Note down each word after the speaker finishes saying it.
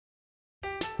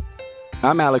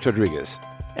I'm Alex Rodriguez.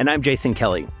 And I'm Jason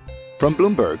Kelly. From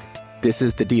Bloomberg, this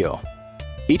is The Deal.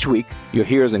 Each week, you'll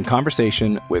hear us in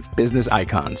conversation with business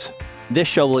icons. This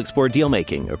show will explore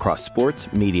deal-making across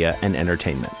sports, media, and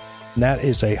entertainment. That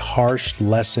is a harsh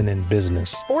lesson in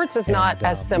business. Sports is not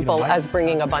as simple as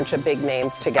bringing a bunch of big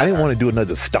names together. I didn't want to do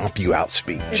another stomp you out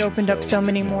speech. It opened up so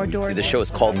many more doors. The show is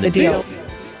called The Deal.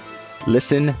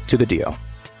 Listen to The Deal.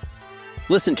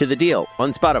 Listen to The Deal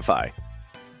on Spotify.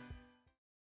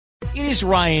 It is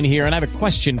Ryan here, and I have a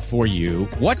question for you.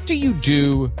 What do you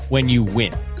do when you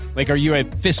win? Like, are you a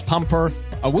fist pumper,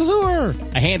 a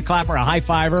woohooer, a hand clapper, a high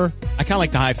fiver? I kind of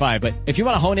like the high five, but if you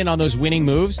want to hone in on those winning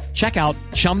moves, check out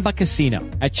Chumba Casino.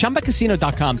 At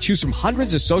ChumbaCasino.com, choose from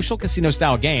hundreds of social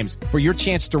casino-style games for your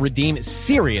chance to redeem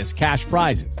serious cash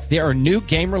prizes. There are new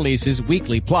game releases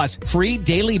weekly, plus free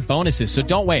daily bonuses, so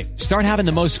don't wait. Start having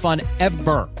the most fun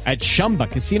ever at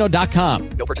ChumbaCasino.com.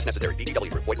 No purchase necessary.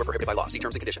 VGW. Void where prohibited by law. See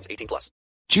terms and conditions. 18+.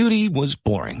 Judy was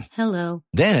boring. Hello.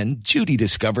 Then Judy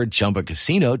discovered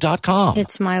ChumbaCasino.com.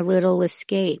 It's my little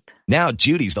escape. Now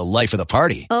Judy's the life of the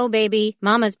party. Oh, baby,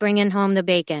 mama's bringing home the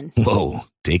bacon. Whoa,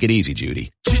 take it easy,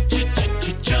 Judy.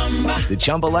 The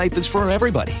Chumba life is for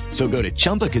everybody. So go to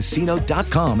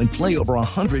ChumbaCasino.com and play over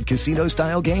 100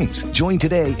 casino-style games. Join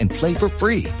today and play for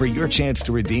free for your chance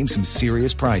to redeem some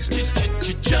serious prizes.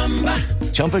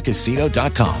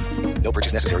 ChumbaCasino.com. No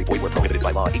purchase necessary. Void where prohibited by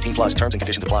law. 18+. Terms and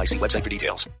conditions apply. See website for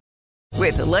details.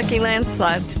 With the Lucky Land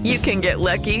Slots, you can get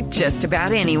lucky just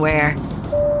about anywhere.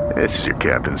 This is your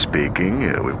captain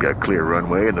speaking. We've got clear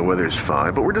runway and the weather's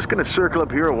fine, but we're just going to circle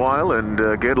up here a while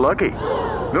and get lucky.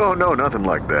 No, nothing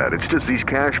like that. It's just these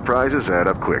cash prizes add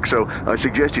up quick. So I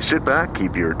suggest you sit back,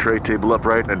 keep your tray table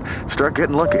upright, and start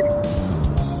getting lucky.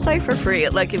 Play for free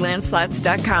at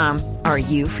LuckyLandSlots.com. Are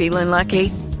you feeling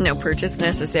lucky? No purchase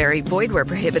necessary. Void where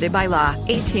prohibited by law.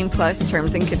 18+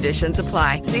 terms and conditions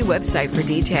apply. See website for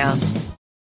details.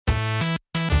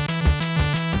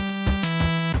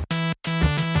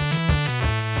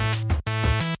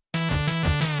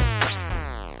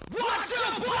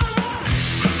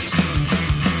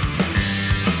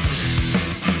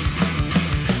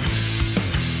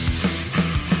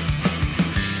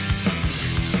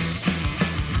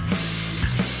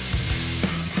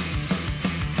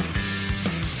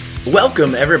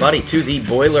 Welcome, everybody, to the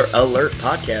Boiler Alert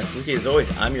podcast. With you, as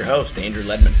always, I'm your host, Andrew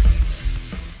Ledman.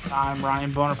 I'm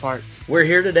Ryan Bonaparte. We're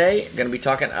here today, going to be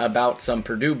talking about some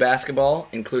Purdue basketball,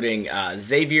 including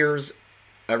Xavier's,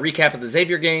 a recap of the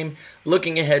Xavier game,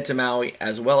 looking ahead to Maui,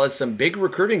 as well as some big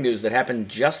recruiting news that happened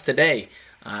just today,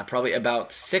 probably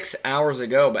about 6 hours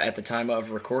ago, but at the time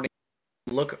of recording.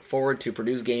 Look forward to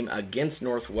Purdue's game against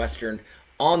Northwestern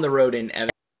on the road in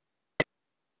Evansville.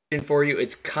 For you,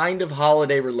 it's kind of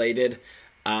holiday related.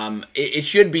 It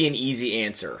should be an easy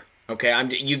answer. Okay,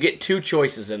 you get two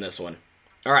choices in this one.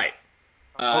 All right.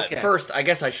 Okay. First, I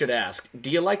guess I should ask: do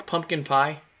you like pumpkin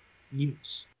pie?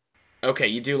 Yes. Okay,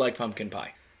 you do like pumpkin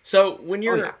pie. So when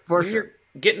you're you're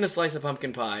getting a slice of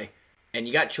pumpkin pie and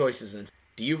you got choices,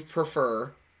 do you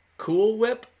prefer Cool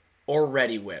Whip or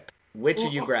Ready Whip? Which are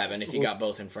you grabbing if you got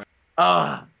both in front?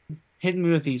 Hitting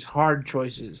me with these hard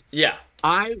choices. Yeah.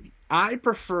 I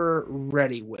prefer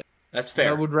Ready Whip. That's fair.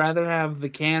 I would rather have the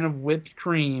can of whipped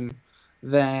cream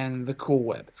than the Cool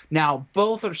Whip. Now,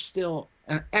 both are still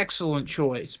an excellent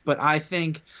choice, but I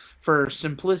think for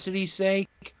simplicity's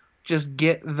sake, just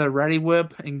get the Ready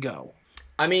Whip and go.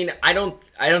 I mean, I don't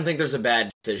think there's a bad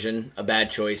decision, a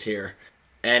bad choice here.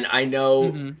 And I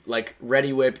know, like,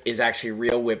 Ready Whip is actually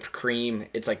real whipped cream.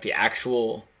 It's like the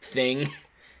actual thing.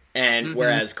 And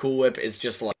whereas Cool Whip is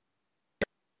just like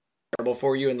terrible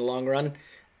for you in the long run.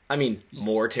 I mean,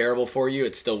 more terrible for you.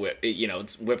 It's still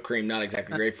it's whipped cream, not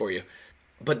exactly great for you.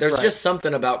 But there's just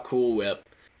something about Cool Whip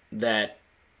that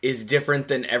is different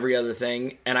than every other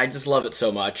thing, and I just love it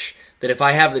so much that if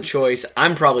I have the choice,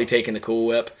 I'm probably taking the Cool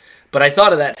Whip. But I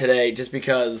thought of that today just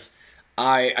because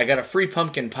I got a free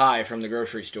pumpkin pie from the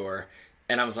grocery store,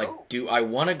 and I was like, do I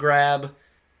want to grab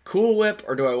Cool Whip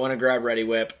or do I want to grab Ready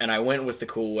Whip? And I went with the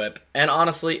Cool Whip, and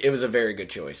honestly, it was a very good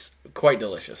choice. Quite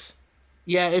delicious.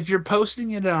 Yeah, if you're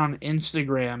posting it on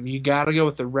Instagram, you got to go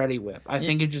with the Ready Whip. I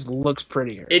think it just looks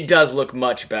prettier. It does look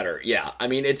much better, yeah. I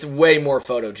mean, it's way more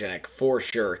photogenic, for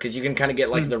sure, because you can kind of get,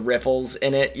 like, the ripples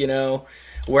in it, you know?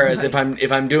 Whereas if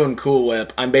I'm doing Cool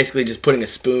Whip, I'm basically just putting a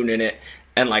spoon in it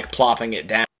and, like, plopping it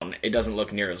down. It doesn't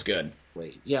look near as good.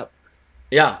 Yep.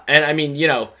 Yeah, and, I mean, you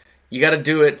know, you got to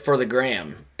do it for the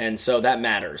gram, and so that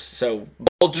matters. So,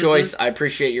 bold choice. I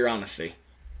appreciate your honesty.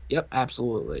 Yep,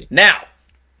 absolutely. Now,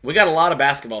 we got a lot of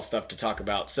basketball stuff to talk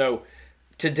about. So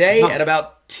today at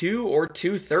about 2 or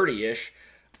 2:30-ish,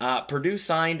 Purdue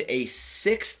signed a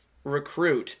 6th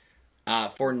recruit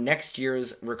for next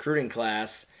year's recruiting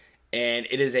class. And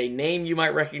it is a name you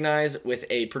might recognize with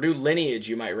a Purdue lineage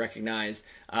you might recognize.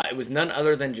 It was none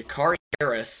other than Jakari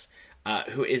Harris,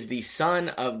 who is the son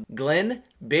of Glenn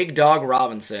Big Dog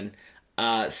Robinson.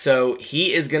 So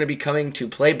he is going to be coming to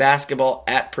play basketball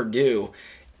at Purdue.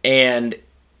 And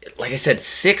like I said,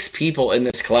 6 people in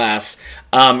this class.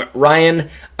 Ryan,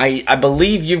 I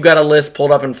believe you've got a list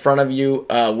pulled up in front of you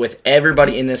with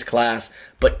everybody in this class.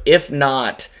 But if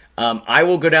not, I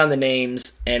will go down the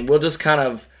names and we'll just kind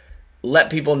of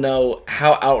let people know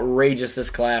how outrageous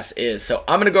this class is. So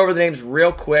I'm going to go over the names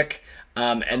real quick,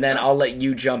 and then I'll let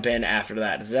you jump in after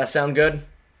that. Does that sound good?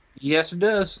 Yes, it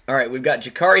does. All right, we've got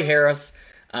Jakari Harris,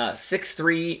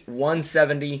 6'3",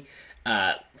 170,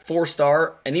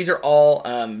 4-star, and these are all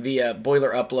via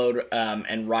Boiler Upload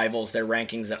and Rivals, their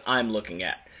rankings that I'm looking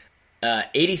at.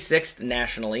 86th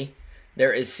nationally.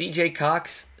 There is CJ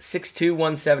Cox, 6'2",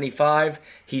 175.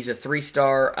 He's a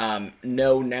 3-star,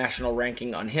 no national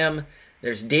ranking on him.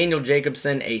 There's Daniel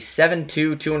Jacobson, a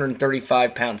 7'2",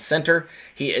 235-pound center.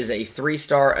 He is a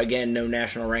 3-star, again, no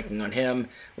national ranking on him.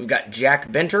 We've got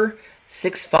Jack Benter,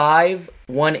 6'5",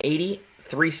 180,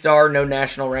 3-star, no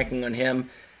national ranking on him.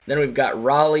 Then we've got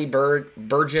Raleigh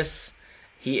Burgess.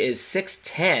 He is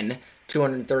 6'10",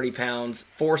 230 pounds,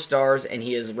 4 stars, and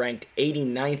he is ranked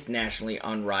 89th nationally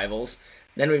on Rivals.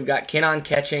 Then we've got Kenon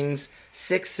Catchings,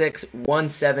 6'6",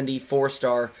 170,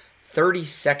 4-star,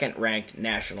 32nd ranked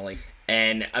nationally.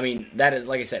 And, I mean, that is,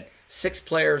 like I said, 6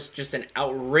 players, just an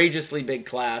outrageously big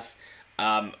class.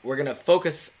 We're going to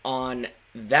focus on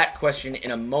that question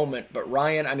in a moment. But,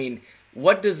 Ryan, I mean,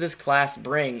 what does this class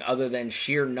bring other than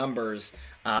sheer numbers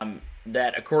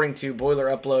that, according to Boiler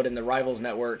Upload and the Rivals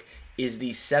Network, is the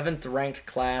 7th-ranked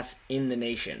class in the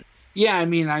nation? Yeah, I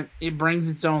mean, it brings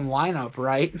its own lineup,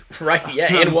 right? Right,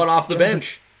 yeah, and one off the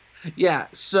bench. Yeah,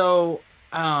 so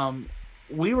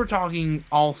we were talking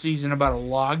all season about a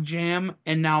logjam,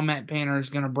 and now Matt Painter is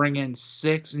going to bring in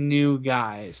 6 new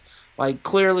guys. Like,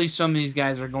 clearly some of these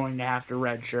guys are going to have to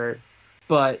redshirt,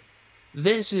 but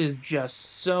this is just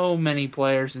so many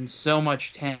players and so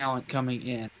much talent coming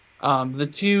in. The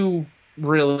 2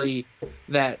 really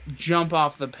that jump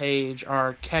off the page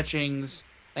are Catchings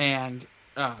and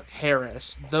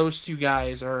Harris. Those 2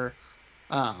 guys are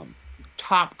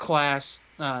top class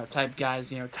type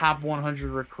guys, top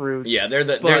 100 recruits. Yeah, they're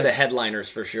the headliners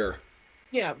for sure.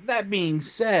 Yeah, that being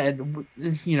said,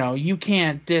 you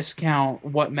can't discount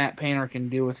what Matt Painter can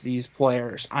do with these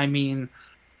players. I mean,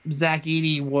 Zach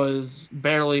Edey was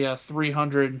barely a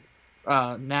 300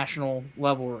 national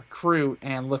level recruit,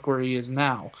 and look where he is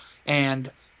now. And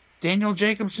Daniel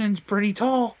Jacobson's pretty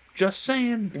tall. Just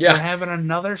saying. Yeah. We're having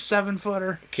another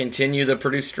 7-footer. Continue the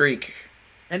Purdue streak.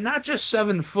 And not just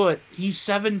 7 foot. He's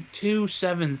 7'2",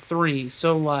 7'3".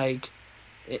 So,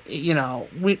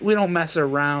 we don't mess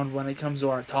around when it comes to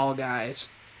our tall guys.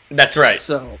 That's right.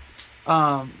 So,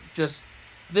 just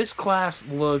this class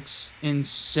looks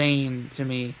insane to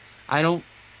me. I don't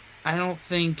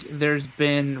think there's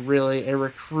been really a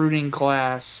recruiting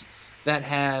class that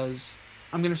has,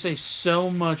 I'm going to say, so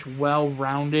much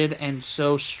well-rounded and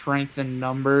so strengthened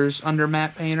numbers under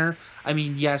Matt Painter. I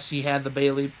mean, yes, he had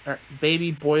the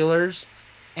baby Boilers,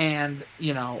 and,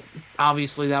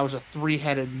 obviously that was a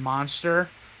 3-headed monster,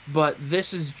 but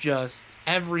this is just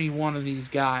every one of these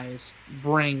guys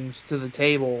brings to the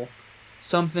table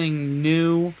something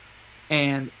new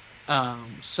and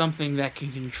something that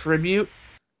can contribute.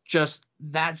 Just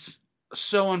that's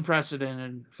so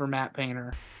unprecedented for Matt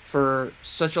Painter for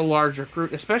such a large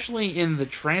recruit, especially in the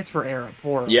transfer era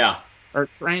portal. Yeah. Or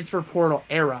transfer portal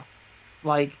era.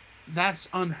 Like, that's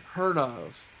unheard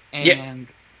of. And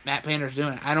Matt Painter's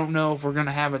doing it. I don't know if we're going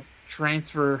to have a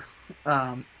transfer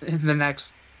in the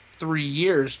next 3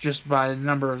 years just by the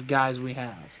number of guys we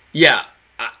have. Yeah.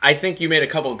 I think you made a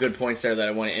couple of good points there that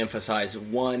I want to emphasize.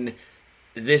 One,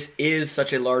 this is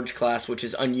such a large class, which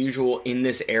is unusual in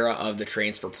this era of the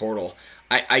transfer portal.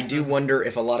 I do wonder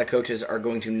if a lot of coaches are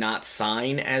going to not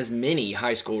sign as many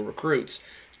high school recruits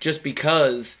just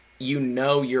because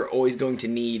you're always going to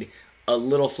need a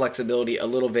little flexibility, a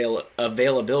little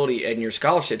availability in your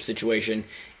scholarship situation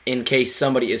in case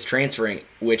somebody is transferring,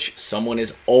 which someone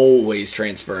is always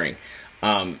transferring.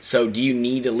 So do you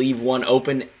need to leave one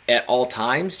open at all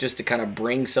times just to kind of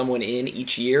bring someone in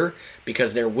each year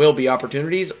because there will be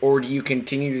opportunities, or do you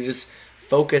continue to just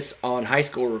focus on high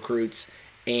school recruits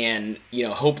and,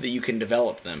 hope that you can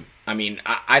develop them? I mean,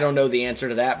 I don't know the answer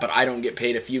to that, but I don't get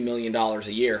paid a few $1 million a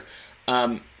year.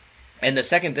 And the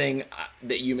second thing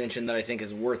that you mentioned that I think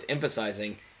is worth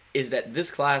emphasizing is that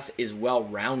this class is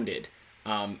well-rounded.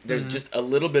 There's just a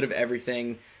little bit of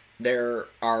everything. There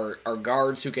are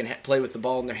guards who can play with the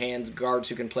ball in their hands, guards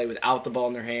who can play without the ball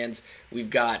in their hands. We've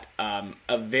got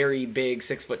a very big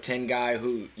 6'10" guy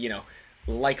who,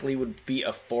 likely would be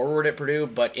a forward at Purdue,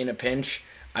 but in a pinch,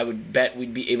 I would bet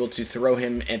we'd be able to throw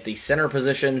him at the center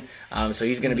position. So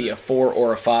he's going to be a 4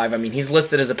 or a 5. I mean, he's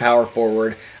listed as a power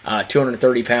forward,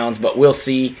 230 pounds, but we'll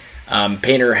see.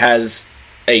 Painter has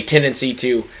a tendency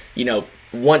to,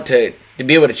 want to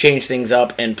be able to change things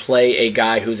up and play a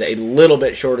guy who's a little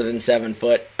bit shorter than 7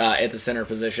 foot at the center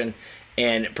position,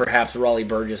 and perhaps Raleigh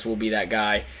Burgess will be that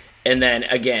guy. And then,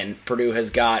 again, Purdue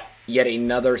has got yet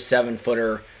another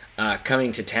 7-footer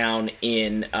coming to town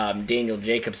in Daniel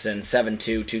Jacobson, 7'2",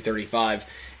 235.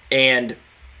 And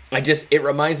it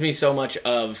reminds me so much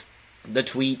of the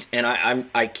tweet, and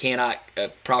I cannot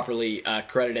properly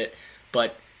credit it,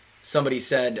 but somebody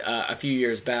said a few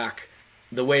years back,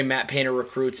 the way Matt Painter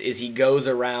recruits is he goes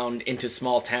around into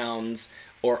small towns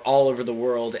or all over the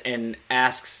world and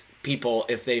asks people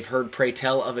if they've heard "Pray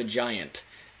Tell of a Giant"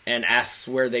 and asks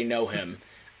where they know him.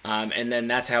 And then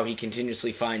that's how he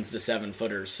continuously finds the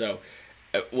 7-footers. So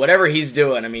whatever he's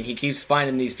doing, I mean, he keeps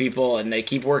finding these people and they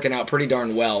keep working out pretty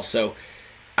darn well. So,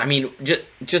 I mean,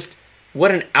 just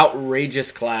what an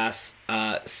outrageous class.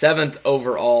 7th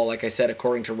overall, like I said,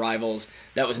 according to Rivals.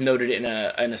 That was noted in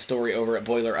a story over at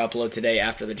Boiler Upload today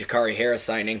after the Jakari Harris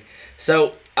signing.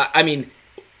 So, I mean,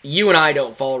 you and I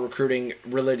don't follow recruiting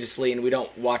religiously, and we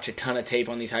don't watch a ton of tape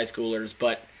on these high schoolers,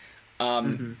 but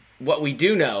what we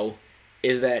do know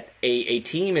is that a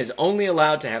team is only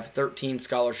allowed to have 13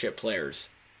 scholarship players.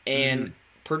 And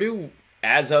Purdue,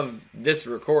 as of this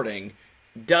recording,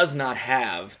 does not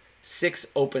have 6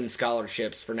 open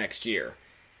scholarships for next year.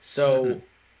 So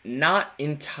not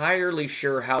entirely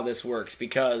sure how this works,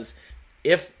 because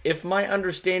if my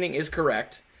understanding is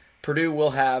correct, Purdue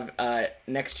will have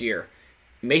next year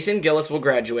Mason Gillis will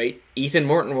graduate, Ethan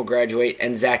Morton will graduate,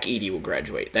 and Zach Edey will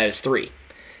graduate. That is 3.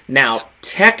 Now,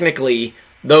 technically,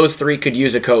 those 3 could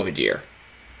use a COVID year.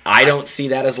 I don't see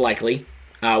that as likely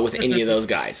with any of those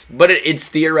guys. But it's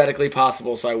theoretically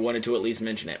possible, so I wanted to at least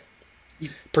mention it.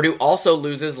 Purdue also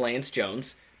loses Lance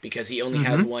Jones because he only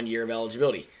has 1 year of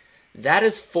eligibility. That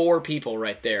is 4 people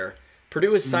right there.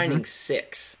 Purdue is signing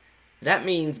 6. That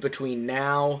means between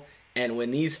now and when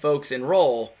these folks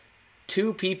enroll,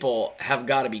 2 people have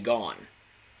got to be gone.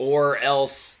 Or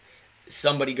else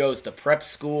somebody goes to prep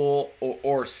school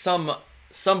or some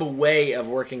way of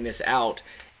working this out.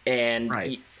 And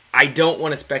I don't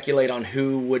want to speculate on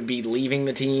who would be leaving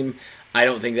the team. I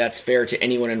don't think that's fair to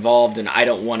anyone involved, and I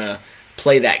don't want to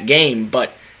play that game.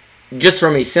 But just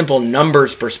from a simple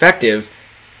numbers perspective,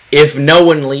 if no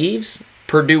one leaves,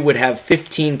 Purdue would have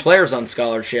 15 players on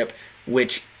scholarship,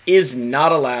 which is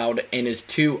not allowed and is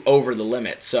 2 over the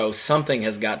limit. So something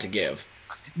has got to give.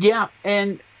 Yeah,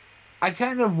 and I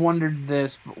kind of wondered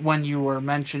this when you were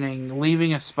mentioning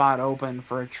leaving a spot open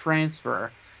for a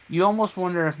transfer. You almost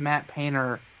wonder if Matt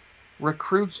Painter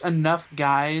recruits enough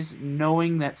guys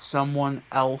knowing that someone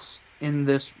else in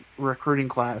this recruiting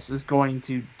class is going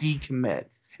to decommit.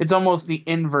 It's almost the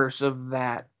inverse of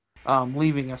that,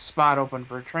 leaving a spot open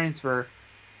for a transfer.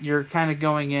 You're kind of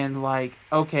going in like,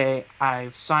 okay,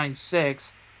 I've signed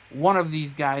 6. One of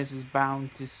these guys is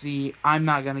bound to see I'm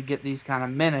not going to get these kind of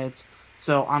minutes,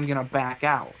 so I'm going to back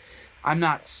out. I'm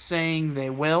not saying they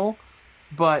will,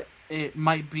 but it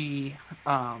might be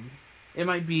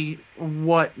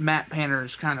what Matt Painter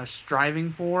is kind of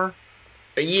striving for.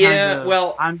 Yeah,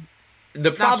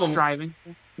 the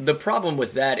problem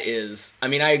with that is, I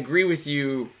mean, I agree with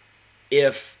you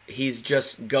if he's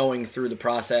just going through the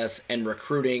process and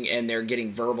recruiting and they're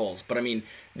getting verbals. But, I mean,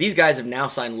 these guys have now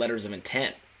signed letters of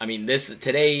intent. I mean, the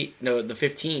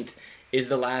 15th is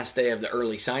the last day of the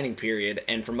early signing period.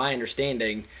 And from my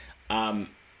understanding,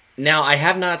 now I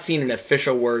have not seen an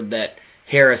official word that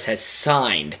Harris has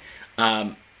signed,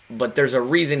 but there's a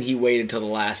reason he waited till the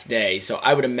last day. So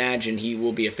I would imagine he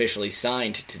will be officially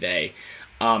signed today.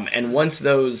 And once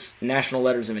those national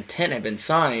letters of intent have been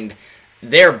signed,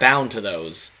 they're bound to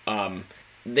those.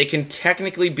 They can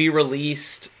technically be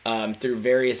released through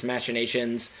various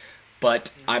machinations,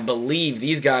 but I believe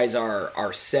these guys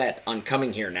are set on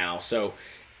coming here now. So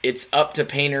it's up to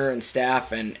Painter and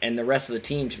staff and the rest of the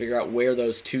team to figure out where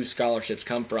those 2 scholarships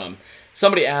come from.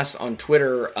 Somebody asked on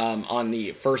Twitter on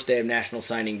the first day of National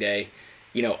Signing Day,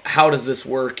 how does this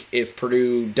work if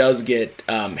Purdue does get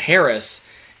Harris?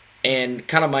 And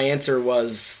kind of my answer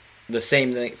was the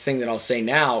same thing that I'll say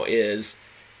now is,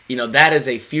 that is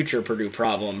a future Purdue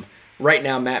problem. Right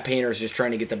now, Matt Painter is just trying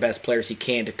to get the best players he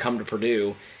can to come to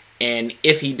Purdue. And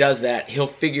if he does that, he'll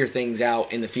figure things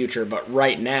out in the future. But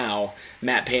right now,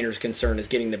 Matt Painter's concern is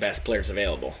getting the best players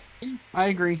available. I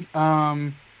agree.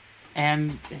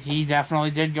 And he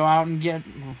definitely did go out and get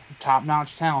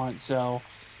top-notch talent, so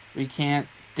we can't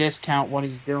discount what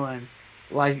he's doing.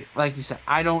 Like you said,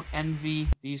 I don't envy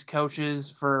these coaches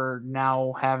for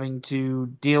now having to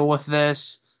deal with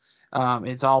this.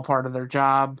 It's all part of their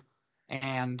job,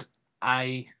 and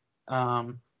I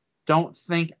don't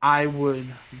think I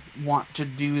would want to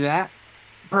do that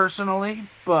personally,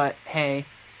 but hey,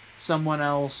 someone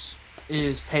else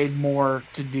is paid more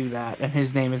to do that, and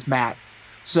his name is Matt.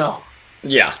 So,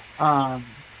 yeah.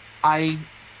 I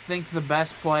think the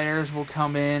best players will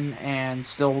come in and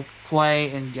still play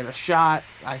and get a shot.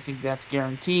 I think that's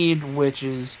guaranteed, which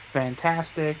is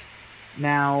fantastic.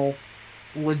 Now,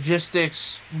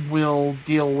 logistics will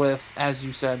deal with, as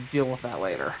you said, deal with that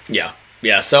later. Yeah.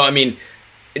 So, I mean,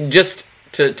 just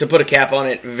to put a cap on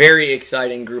it, very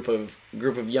exciting group of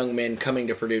young men coming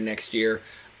to Purdue next year.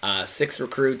 6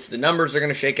 recruits. The numbers are going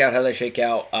to shake out how they shake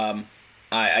out.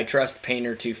 I trust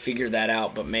Painter to figure that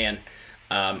out, but man,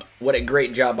 what a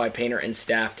great job by Painter and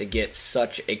staff to get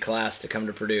such a class to come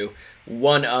to Purdue.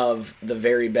 One of the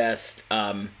very best,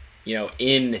 if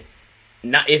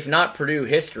not Purdue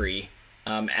history,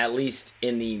 at least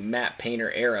in the Matt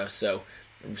Painter era. So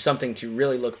something to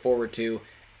really look forward to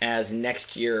as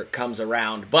next year comes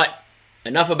around. But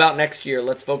enough about next year.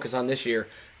 Let's focus on this year.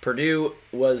 Purdue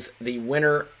was the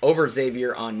winner over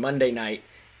Xavier on Monday night.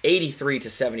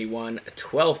 83-71, a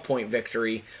 12-point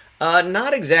victory.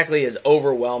 Not exactly as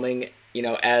overwhelming,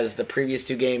 as the previous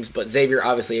 2 games, but Xavier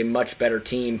obviously a much better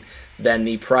team than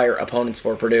the prior opponents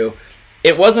for Purdue.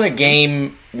 It wasn't a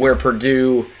game where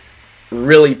Purdue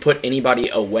really put anybody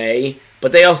away,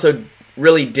 but they also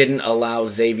really didn't allow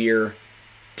Xavier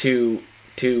to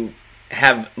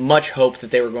have much hope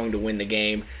that they were going to win the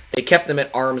game. They kept them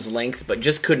at arm's length, but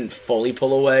just couldn't fully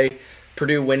pull away.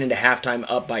 Purdue went into halftime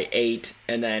up by 8,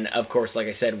 and then, of course, like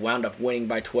I said, wound up winning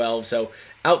by 12. So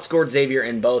outscored Xavier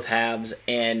in both halves,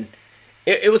 and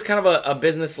it was kind of a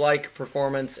business-like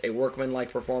performance, a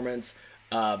workman-like performance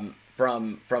from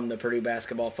the Purdue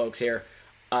basketball folks here.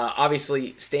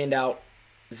 Obviously, standout,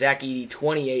 Zach Edey,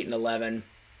 28 and 11,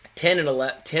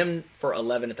 10 for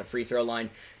 11 at the free throw line.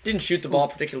 Didn't shoot the ball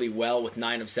particularly well with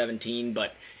 9 of 17,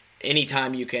 but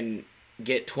anytime you can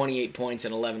get 28 points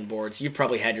and 11 boards, you've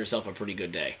probably had yourself a pretty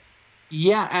good day.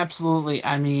 Yeah, absolutely.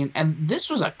 I mean, and this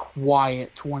was a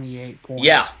quiet 28 points.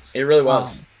 Yeah, it really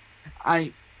was.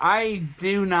 I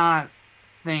do not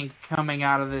think coming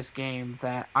out of this game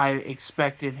that I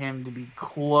expected him to be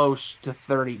close to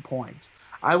 30 points.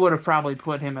 I would have probably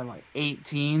put him at like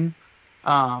 18.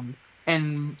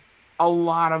 And a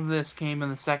lot of this came in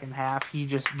the second half. He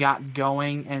just got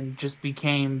going and just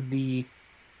became the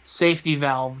safety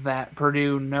valve that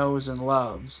Purdue knows and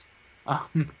loves.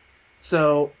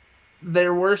 So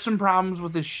there were some problems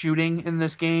with his shooting in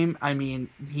this game. I mean,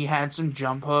 he had some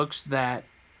jump hooks that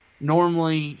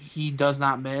normally he does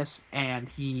not miss, and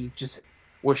he just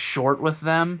was short with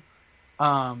them.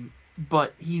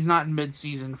 But he's not in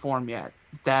mid-season form yet.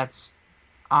 That's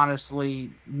honestly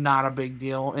not a big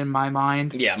deal in my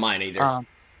mind. Yeah, mine either.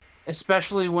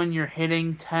 Especially when you're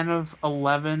hitting 10 of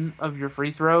 11 of your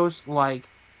free throws, like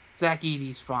Zach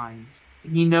Edey's fine.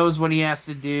 He knows what he has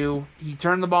to do. He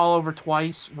turned the ball over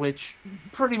twice, which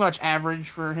pretty much average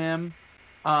for him.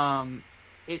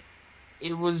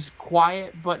 It was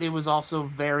quiet, but it was also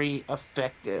very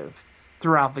effective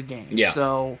throughout the game. Yeah.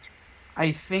 So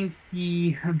I think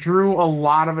he drew a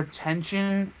lot of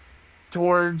attention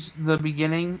towards the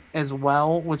beginning as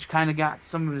well, which kind of got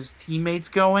some of his teammates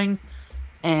going.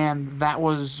 And that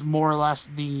was more or less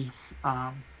the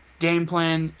game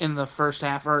plan in the first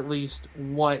half, or at least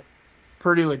what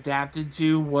Purdue adapted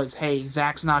to was, hey,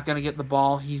 Zach's not going to get the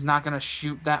ball. He's not going to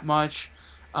shoot that much.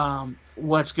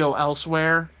 Let's go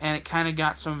elsewhere. And it kind of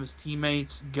got some of his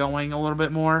teammates going a little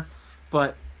bit more.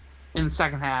 But in the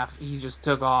second half, he just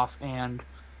took off and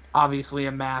obviously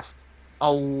amassed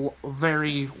a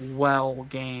very well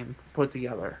game put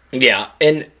together. Yeah,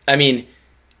 and I mean,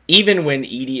 even when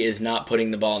Edey is not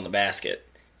putting the ball in the basket,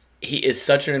 he is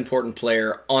such an important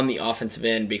player on the offensive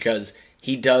end because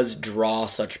he does draw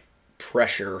such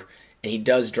pressure and he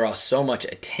does draw so much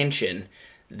attention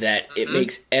that it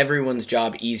makes everyone's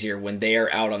job easier when they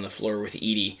are out on the floor with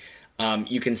Edey.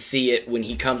 You can see it when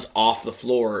he comes off the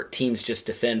floor, teams just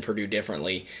defend Purdue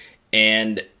differently.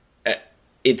 And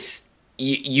it's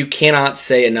you cannot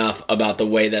say enough about the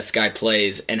way this guy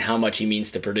plays and how much he means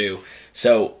to Purdue.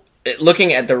 So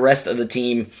looking at the rest of the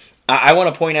team, I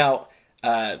want to point out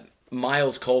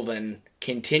Miles Colvin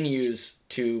continues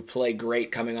to play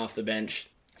great coming off the bench.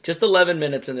 Just 11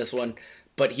 minutes in this one,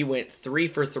 but he went 3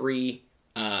 for 3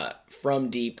 from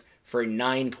deep, for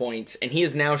 9 points, and he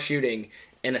is now shooting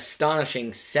an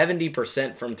astonishing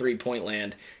 70% from three-point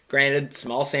land. Granted,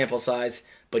 small sample size,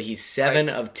 but he's 7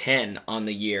 of 10 on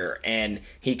the year, and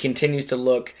he continues to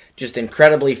look just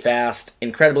incredibly fast,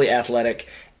 incredibly athletic,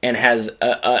 and has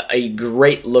a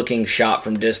great-looking shot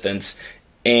from distance.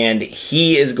 And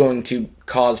he is going to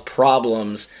cause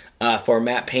problems for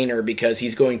Matt Painter because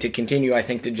he's going to continue, I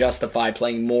think, to justify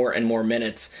playing more and more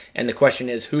minutes. And the question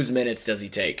is, whose minutes does he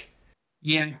take?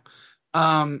 Yeah.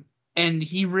 And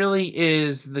he really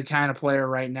is the kind of player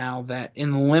right now that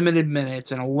in limited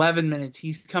minutes, in 11 minutes,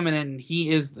 he's coming in and he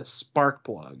is the spark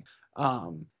plug.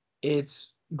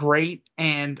 It's great.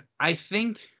 And I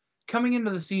think coming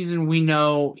into the season, we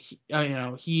know,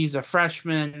 he's a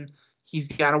freshman. He's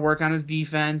got to work on his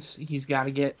defense. He's got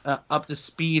to get up to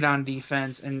speed on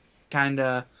defense and kind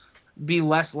of be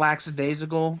less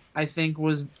lackadaisical, I think,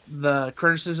 was the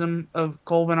criticism of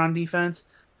Colvin on defense.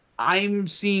 I'm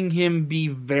seeing him be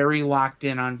very locked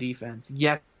in on defense.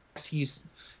 Yes, he's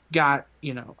got,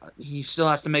 he still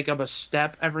has to make up a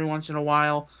step every once in a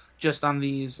while just on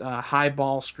these high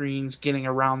ball screens, getting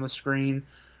around the screen.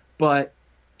 But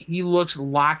he looks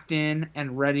locked in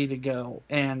and ready to go.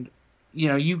 And,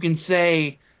 you can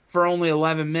say for only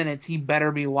 11 minutes, he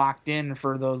better be locked in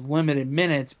for those limited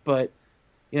minutes. But,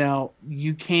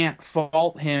 you can't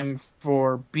fault him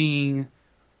for being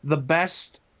the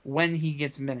best when he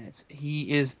gets minutes.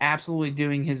 He is absolutely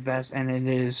doing his best, and it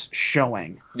is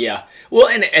showing. Yeah. Well,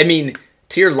 and I mean,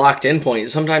 to your locked in point,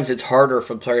 sometimes it's harder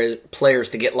for players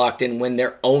to get locked in when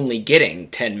they're only getting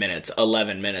 10 minutes,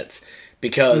 11 minutes,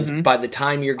 because by the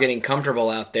time you're getting comfortable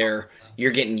out there,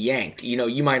 you're getting yanked.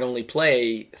 You might only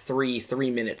play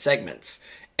 3-minute segments,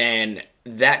 and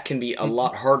that can be a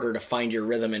lot harder to find your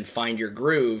rhythm and find your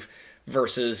groove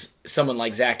versus someone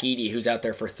like Zach Edey, who's out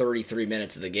there for 33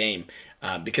 minutes of the game.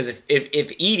 Because if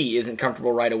Edey isn't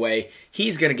comfortable right away,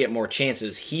 he's going to get more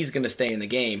chances. He's going to stay in the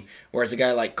game. Whereas a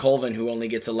guy like Colvin, who only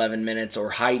gets 11 minutes, or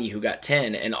Heidi, who got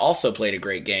 10 and also played a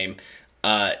great game,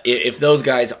 if those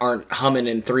guys aren't humming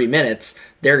in 3 minutes,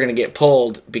 they're going to get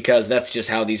pulled, because that's just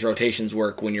how these rotations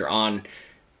work when you're on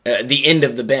the end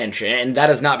of the bench. And that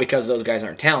is not because those guys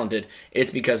aren't talented.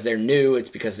 It's because they're new. It's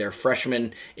because they're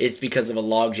freshmen. It's because of a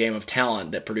logjam of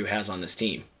talent that Purdue has on this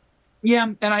team. Yeah,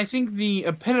 and I think the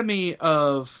epitome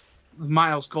of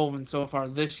Miles Colvin so far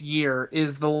this year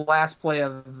is the last play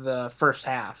of the first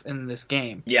half in this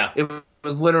game. Yeah. It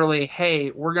was literally,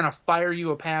 hey, we're going to fire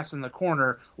you a pass in the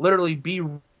corner. Literally be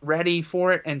ready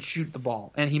for it and shoot the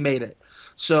ball. And he made it.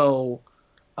 So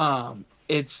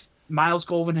it's Miles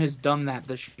Colvin has done that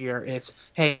this year. It's,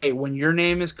 hey, when your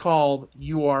name is called,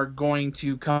 you are going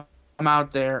to come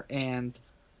out there, and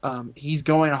he's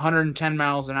going 110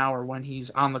 miles an hour when he's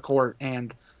on the court,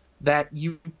 and that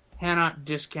you cannot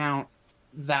discount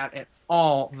that at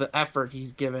all, the effort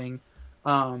he's giving.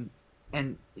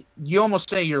 And you almost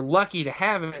say you're lucky to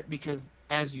have it because,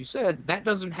 as you said, that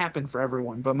doesn't happen for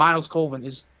everyone. But Miles Colvin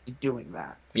is doing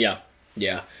that. Yeah.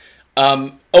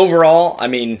 Overall, I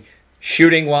mean,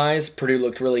 shooting-wise, Purdue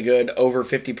looked really good. Over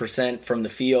 50% from the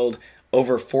field,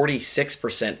 over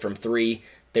 46% from three.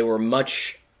 They were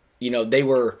they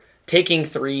were taking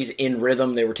threes in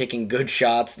rhythm. They were taking good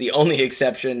shots. The only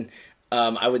exception,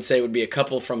 I would say, would be a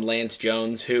couple from Lance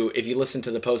Jones, who, if you listen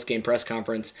to the post-game press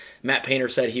conference, Matt Painter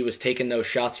said he was taking those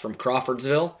shots from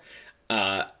Crawfordsville,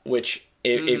 which,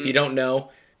 if you don't know,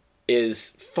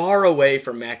 is far away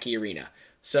from Mackey Arena.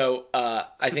 So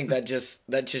I think that just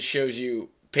shows you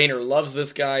Painter loves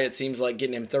this guy. It seems like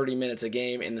getting him 30 minutes a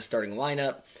game in the starting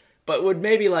lineup, but would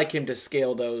maybe like him to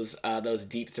scale those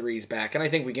deep threes back. And I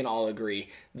think we can all agree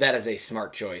that is a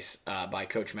smart choice by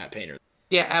Coach Matt Painter.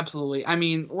 Yeah, absolutely. I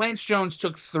mean, Lance Jones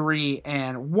took 3,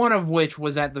 and one of which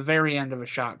was at the very end of a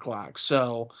shot clock.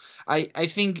 So I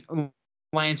think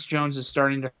Lance Jones is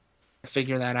starting to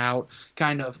figure that out.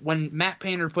 Kind of when Matt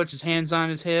Painter puts his hands on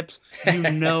his hips, you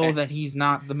know that he's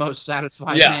not the most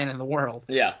satisfied man in the world.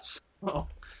 Yeah. So,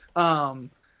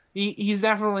 he's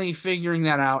definitely figuring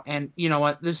that out. And you know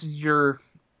what? This is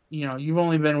you've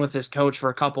only been with this coach for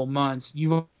a couple months.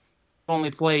 You've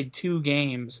only played 2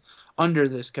 games under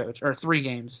this coach, or 3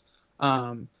 games.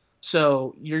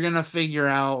 So you're going to figure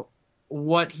out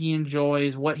what he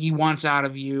enjoys, what he wants out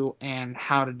of you, and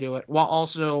how to do it, while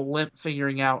also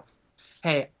figuring out,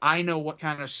 hey, I know what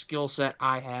kind of skill set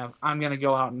I have. I'm going to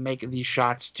go out and make these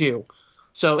shots too.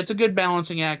 So it's a good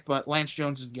balancing act, but Lance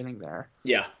Jones is getting there.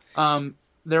 Yeah.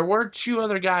 There were 2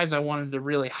 other guys I wanted to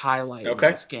really highlight in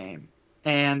this game,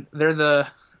 and they're the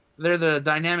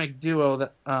dynamic duo,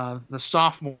 that the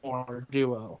sophomore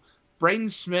duo,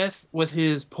 Braden Smith with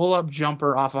his pull-up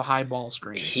jumper off a high ball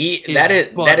screen. That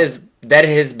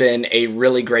has been a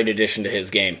really great addition to his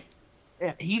game.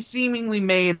 Yeah, he seemingly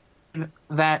made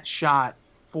that shot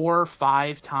 4 or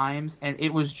 5 times, and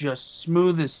it was just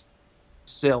smooth as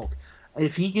silk.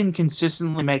 If he can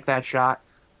consistently make that shot,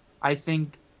 I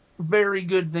think very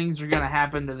good things are going to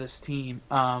happen to this team.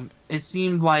 It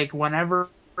seemed like whenever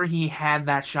he had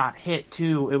that shot hit,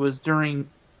 too, it was during,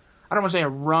 I don't want to say a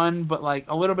run, but like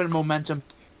a little bit of momentum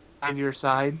on your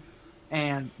side,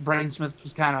 and Braden Smith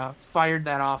just kind of fired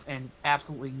that off and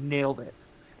absolutely nailed it.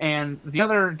 And the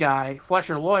other guy,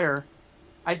 Fletcher Lawyer,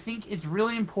 I think it's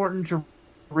really important to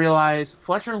realize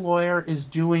Fletcher Lawyer is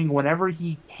doing whatever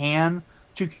he can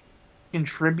to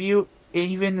contribute,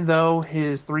 even though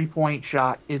his three-point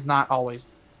shot is not always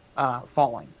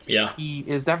falling. Yeah. He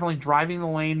is definitely driving the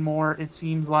lane more, it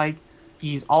seems like.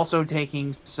 He's also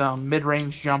taking some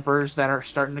mid-range jumpers that are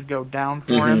starting to go down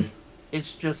for him.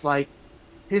 It's just like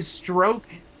his stroke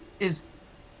is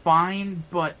fine,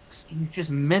 but he's just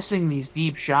missing these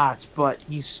deep shots, but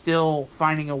he's still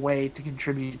finding a way to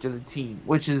contribute to the team,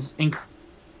 which is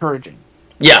encouraging.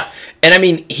 Yeah, and I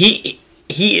mean, he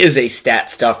is a stat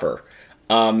stuffer.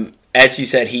 As you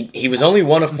said, he was only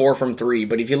 1 of 4 from 3,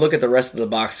 but if you look at the rest of the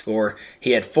box score,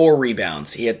 he had 4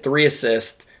 rebounds, he had 3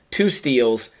 assists, 2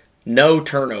 steals, no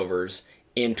turnovers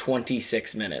in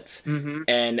 26 minutes.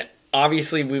 And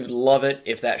obviously we would love it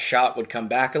if that shot would come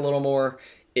back a little more,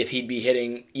 if he'd be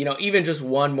hitting, even just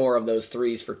one more of those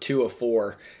threes for 2 of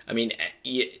 4. I mean,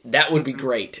 that would be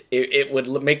great. It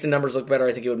would make the numbers look better.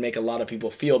 I think it would make a lot of people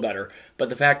feel better. But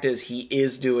the fact is, he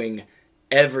is doing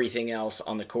everything else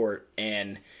on the court,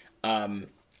 and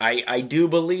I do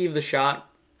believe the shot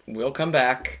will come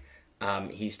back.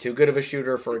 He's too good of a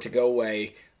shooter for it to go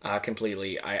away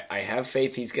completely. I have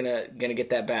faith he's gonna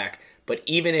get that back. But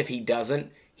even if he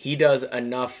doesn't, he does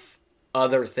enough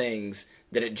other things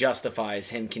that it justifies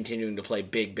him continuing to play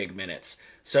big minutes.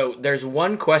 So there's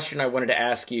one question I wanted to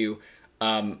ask you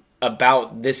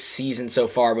about this season so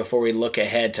far before we look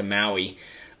ahead to Maui.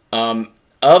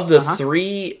 Of the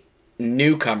 3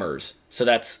 newcomers, so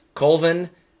that's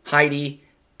Colvin, Heidi,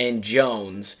 and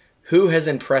Jones, who has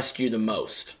impressed you the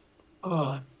most?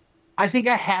 I think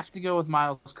I have to go with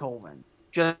Miles Colvin,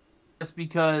 just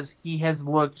because he has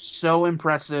looked so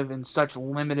impressive in such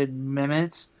limited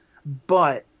minutes,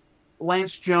 but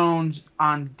Lance Jones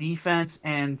on defense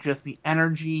and just the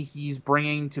energy he's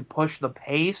bringing to push the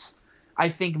pace, I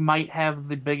think might have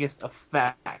the biggest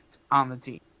effect on the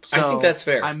team. So I think that's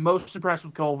fair. I'm most impressed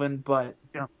with Colvin, but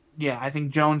yeah, I think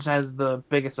Jones has the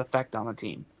biggest effect on the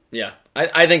team. Yeah,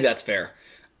 I think that's fair.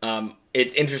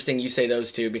 It's interesting you say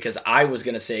those two, because I was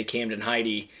going to say Camden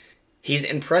Heidi. He's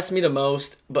impressed me the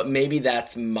most, but maybe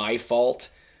that's my fault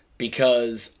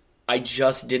because I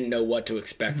just didn't know what to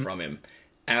expect from him.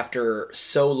 After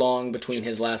so long between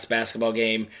his last basketball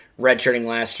game, redshirting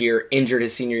last year, injured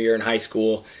his senior year in high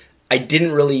school, I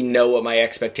didn't really know what my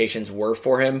expectations were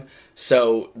for him.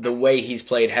 So the way he's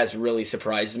played has really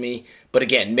surprised me. But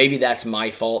again, maybe that's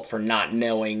my fault for not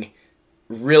knowing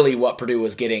really what Purdue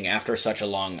was getting after such a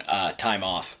long time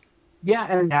off. Yeah,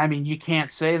 and I mean, you can't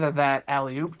say that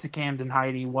alley-oop to Camden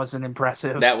Heidi wasn't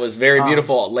impressive. That was very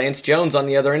beautiful. Lance Jones on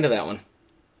the other end of that one.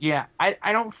 Yeah, I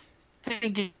don't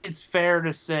think it's fair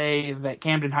to say that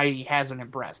Camden Heidi hasn't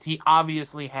impressed. He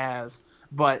obviously has,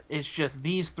 but it's just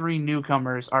these 3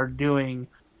 newcomers are doing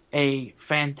a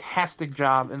fantastic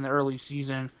job in the early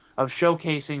season of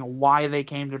showcasing why they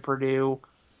came to Purdue.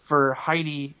 For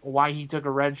Heidi, why he took a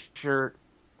red shirt,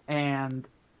 and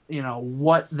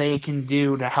what they can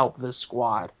do to help this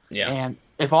squad. Yeah. And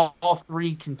if all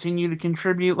 3 continue to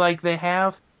contribute like they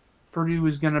have, Purdue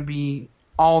is going to be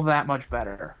all that much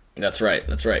better. That's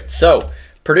right. So,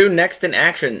 Purdue next in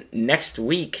action next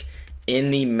week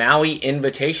in the Maui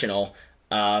Invitational.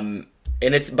 And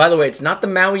it's, by the way, it's not the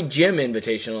Maui Gym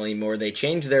Invitational anymore. They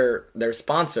changed their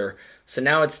sponsor. So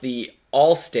now it's the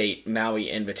All-State Maui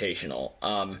Invitational.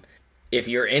 If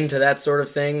you're into that sort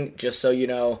of thing, just so you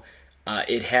know,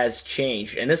 it has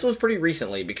changed. And this was pretty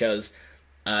recently because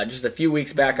just a few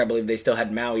weeks back, I believe they still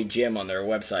had Maui Gym on their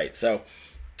website. So,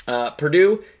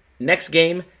 Purdue, next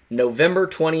game, November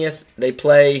 20th, they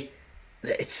play,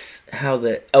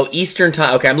 Eastern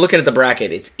time. Okay, I'm looking at the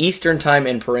bracket. It's Eastern time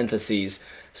in parentheses.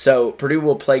 So Purdue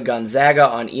will play Gonzaga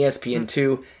on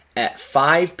ESPN2 at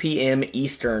 5 p.m.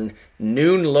 Eastern,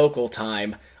 noon local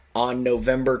time on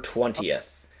November 20th.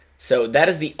 So that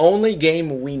is the only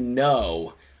game we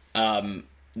know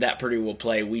that Purdue will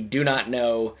play. We do not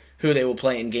know who they will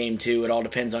play in Game 2. It all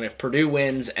depends on if Purdue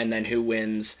wins and then who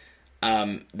wins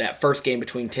that first game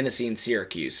between Tennessee and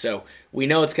Syracuse. So we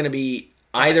know it's going to be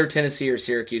either Tennessee or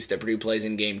Syracuse that Purdue plays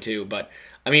in game 2. But,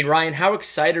 I mean, Ryan, how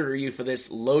excited are you for this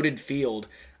loaded field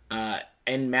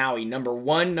in Maui? Number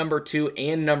 1, number 2,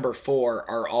 and number 4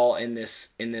 are all in this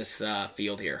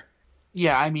field here.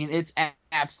 Yeah, I mean, it's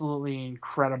absolutely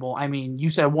incredible. I mean, you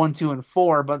said 1, 2, and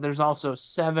 4, but there's also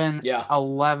 7,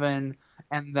 11,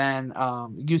 and then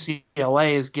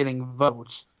UCLA is getting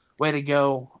votes. Way to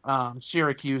go,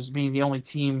 Syracuse being the only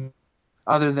team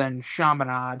other than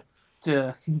Chaminade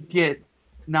to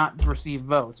not receive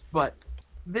votes. But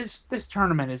this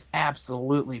tournament is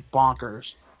absolutely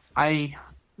bonkers. I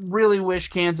really wish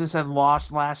Kansas had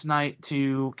lost last night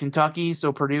to Kentucky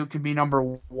so Purdue could be number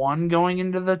 1 going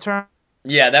into the tournament.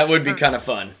 Yeah, that would be kind of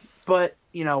fun. But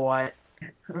you know what?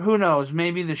 Who knows?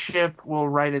 Maybe the ship will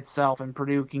right itself and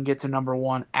Purdue can get to number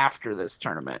 1 after this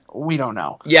tournament. We don't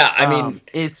know. Yeah, I mean,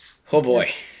 it's... Oh,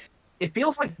 boy. It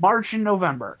feels like March and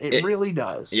November. It really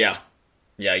does. Yeah.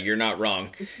 Yeah, you're not wrong.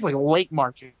 It feels like late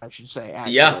March, I should say,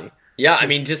 actually. Yeah, I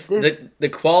mean, just the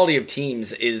quality of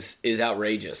teams is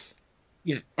outrageous.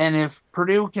 Yeah, and if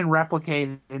Purdue can replicate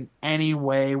in any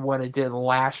way what it did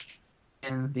last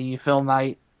in the Phil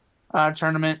Knight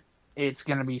tournament, it's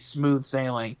going to be smooth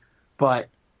sailing. But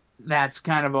that's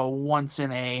kind of a once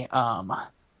in a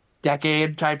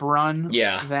decade type run.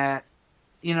 Yeah. That,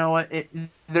 you know what,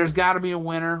 there's got to be a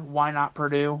winner. Why not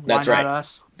Purdue? That's Why right. not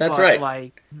us? That's but, right.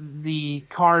 Like, the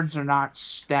cards are not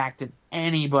stacked in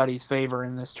anybody's favor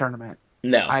in this tournament.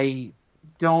 No. I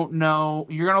don't know.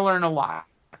 You're going to learn a lot.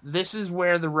 This is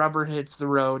where the rubber hits the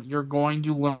road. You're going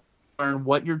to learn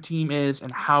what your team is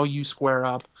and how you square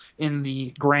up in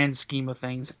the grand scheme of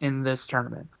things in this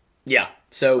tournament. Yeah.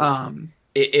 So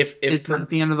if it's not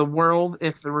the end of the world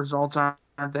if the results aren't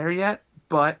there yet,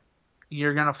 but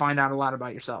you're going to find out a lot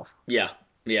about yourself. Yeah.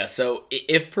 Yeah. So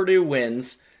if Purdue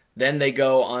wins, then they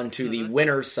go on to the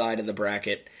winner's side of the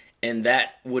bracket, and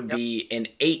that would be an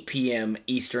 8 p.m.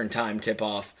 Eastern time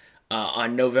tip-off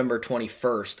on November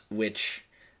 21st, which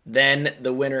then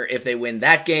the winner, if they win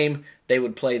that game, they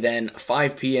would play then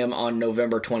 5 p.m. on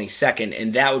November 22nd,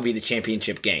 and that would be the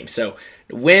championship game. So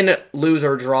win, lose,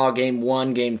 or draw game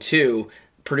 1, game 2,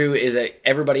 Purdue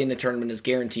everybody in the tournament is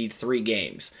guaranteed 3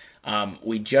 games.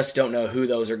 We just don't know who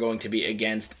those are going to be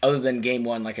against, other than game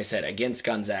 1, like I said, against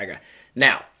Gonzaga.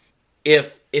 Now,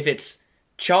 if it's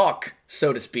chalk,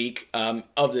 so to speak,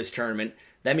 of this tournament,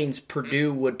 that means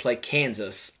Purdue would play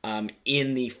Kansas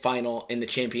in the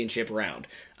championship round.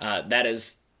 That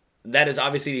is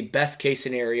obviously the best case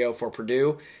scenario for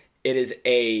Purdue. It is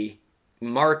a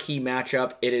marquee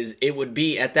matchup. It would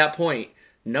be at that point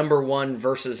number 1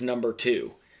 versus number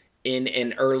 2 in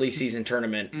an early season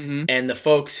tournament, and the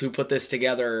folks who put this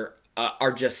together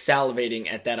are just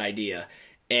salivating at that idea.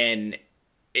 And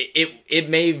it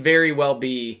may very well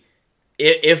be,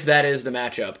 if that is the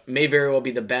matchup, may very well be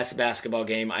the best basketball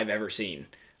game I've ever seen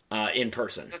in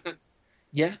person.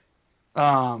 Yeah.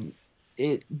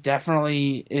 It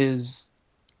definitely is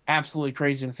absolutely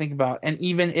crazy to think about. And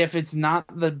even if it's not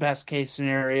the best case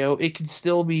scenario, it could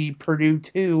still be Purdue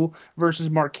 2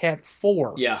 versus Marquette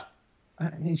 4. Yeah.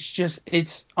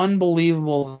 It's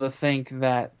unbelievable to think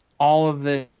that all of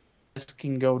this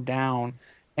can go down.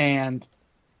 And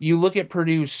you look at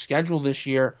Purdue's schedule this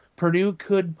year, Purdue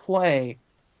could play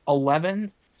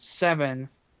 11, 7,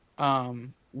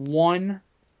 1,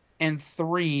 and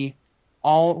 3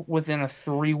 all within a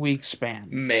 3-week span.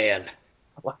 Man.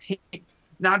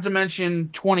 Not to mention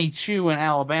 22 in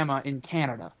Alabama in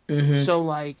Canada.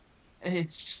 So,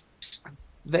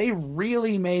 they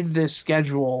really made this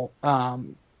schedule.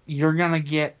 You're going to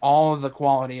get all of the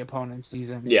quality opponents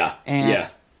season. Yeah. And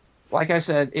like I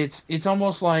said, it's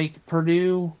almost like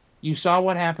Purdue, you saw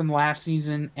what happened last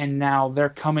season, and now they're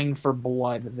coming for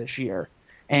blood this year.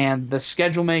 And the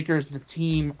schedule makers, the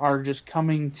team, are just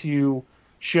coming to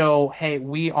show, hey,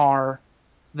 we are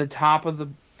the top of the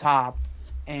top,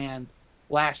 and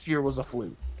last year was a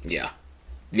fluke. Yeah.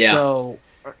 So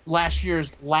last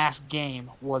year's last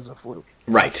game was a fluke.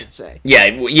 Right. I should say.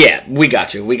 Yeah, we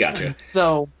got you.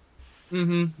 So,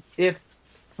 if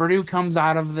Purdue comes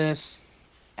out of this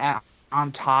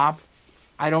on top,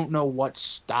 I don't know what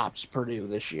stops Purdue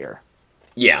this year.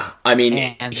 Yeah, I mean,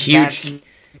 and huge, that's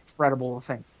incredible to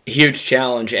think. Huge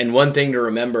challenge, and one thing to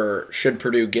remember, should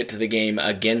Purdue get to the game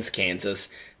against Kansas,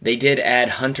 they did add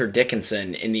Hunter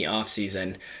Dickinson in the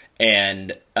offseason,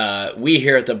 and we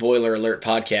here at the Boiler Alert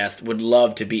podcast would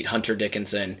love to beat Hunter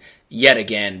Dickinson yet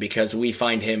again, because we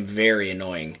find him very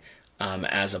annoying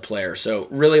as a player. So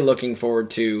really looking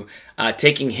forward to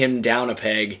taking him down a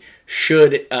peg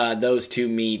should those two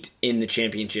meet in the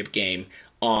championship game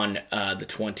on the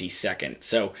 22nd.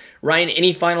 So, Ryan,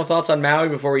 any final thoughts on Maui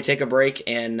before we take a break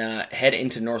and head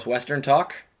into Northwestern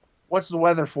talk? What's the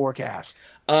weather forecast?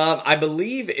 I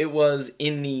believe it was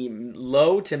in the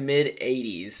low to mid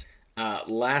 80s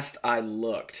last I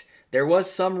looked. There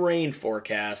was some rain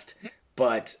forecast,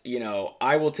 but,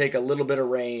 I will take a little bit of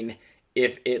rain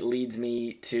if it leads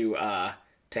me to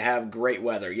have great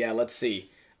weather. Yeah, let's see.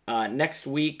 Next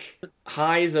week,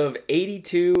 highs of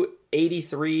 82,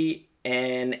 83,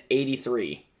 and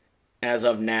 83 as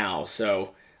of now.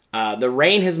 So the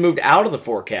rain has moved out of the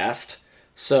forecast.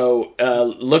 So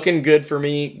looking good for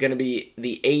me. Going to be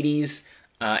the 80s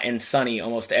and sunny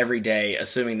almost every day,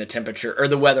 assuming the temperature or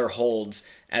the weather holds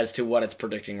as to what it's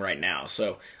predicting right now.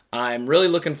 So I'm really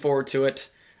looking forward to it.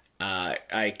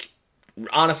 I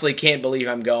honestly can't believe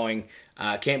I'm going.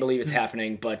 Can't believe it's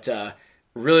happening, but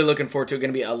really looking forward to it.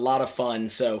 Going to be a lot of fun.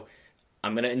 So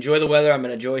I'm going to enjoy the weather. I'm going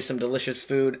to enjoy some delicious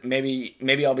food.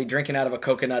 Maybe I'll be drinking out of a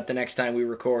coconut the next time we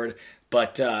record.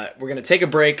 But we're going to take a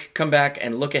break, come back,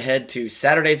 and look ahead to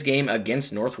Saturday's game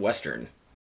against Northwestern.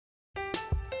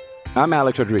 I'm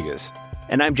Alex Rodriguez.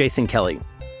 And I'm Jason Kelly.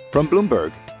 From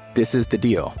Bloomberg, this is The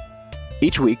Deal.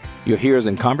 Each week, you'll hear us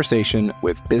in conversation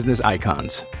with business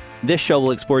icons. This show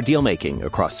will explore deal-making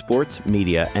across sports,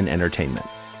 media, and entertainment.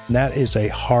 That is a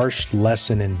harsh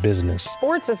lesson in business.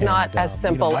 Sports is not as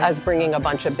simple as bringing a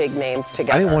bunch of big names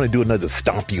together. I didn't want to do another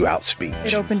stomp you out speech.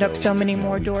 It opened up so many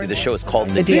more doors. The show is called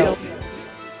The Deal.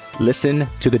 Listen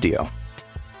to The Deal.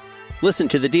 Listen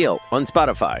to The Deal on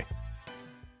Spotify.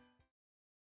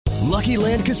 Lucky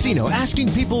Land Casino,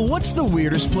 asking people, what's the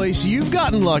weirdest place you've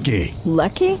gotten lucky?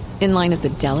 Lucky? In line at the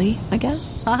deli, I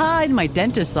guess? Aha, in my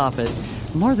dentist's office.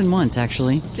 More than once,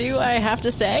 actually. Do I have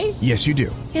to say? Yes, you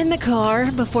do. In the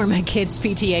car before my kids'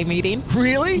 PTA meeting.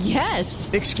 Really? Yes.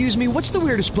 Excuse me, what's the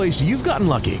weirdest place you've gotten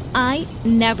lucky? I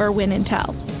never win and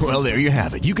tell. Well, there you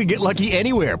have it. You can get lucky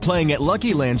anywhere, playing at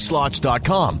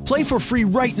LuckyLandSlots.com. Play for free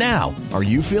right now. Are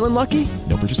you feeling lucky?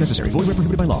 No purchase necessary. Void where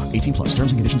prohibited by law. 18+.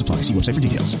 Terms and conditions apply. See website for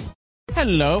details.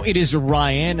 Hello, it is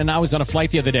Ryan, and I was on a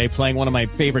flight the other day playing one of my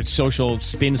favorite social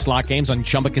spin slot games on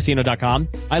ChumbaCasino.com.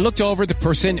 I looked over at the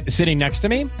person sitting next to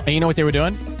me, and you know what they were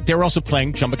doing? They were also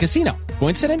playing Chumba Casino.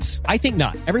 Coincidence? I think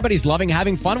not. Everybody's loving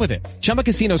having fun with it. Chumba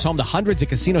Casino is home to hundreds of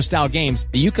casino-style games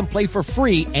that you can play for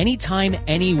free anytime,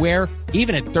 anywhere,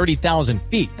 even at 30,000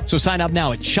 feet. So sign up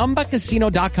now at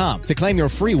ChumbaCasino.com to claim your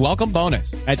free welcome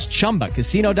bonus. That's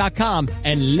ChumbaCasino.com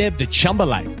and live the Chumba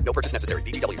life. No purchase necessary.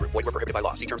 VGW. Void where prohibited by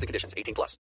law. See terms and conditions.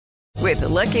 18+. With the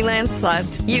Lucky Land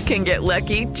Slots, you can get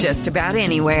lucky just about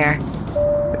anywhere.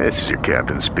 This is your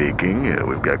captain speaking.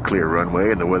 We've got clear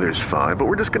runway and the weather's fine, but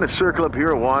we're just going to circle up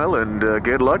here a while and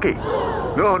get lucky.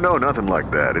 No, nothing like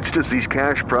that. It's just these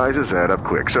cash prizes add up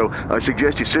quick. So I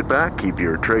suggest you sit back, keep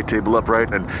your tray table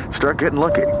upright, and start getting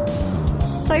lucky.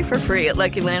 Play for free at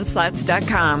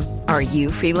LuckyLandSlots.com. Are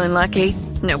you feeling lucky?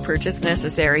 No purchase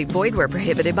necessary. Void where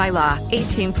prohibited by law.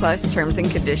 18+ terms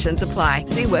and conditions apply.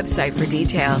 See website for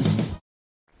details.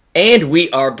 And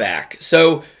we are back.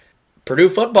 So, Purdue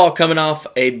football coming off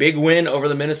a big win over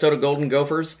the Minnesota Golden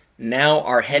Gophers. Now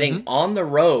are heading on the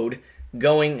road,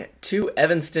 going to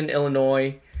Evanston,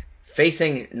 Illinois,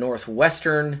 facing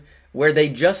Northwestern, where they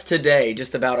just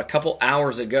about a couple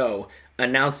hours ago,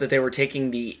 announced that they were taking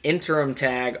the interim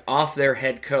tag off their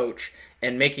head coach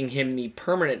and making him the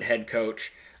permanent head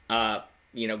coach,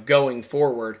 going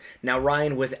forward. Now,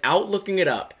 Ryan, without looking it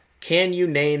up, can you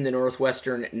name the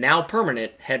Northwestern now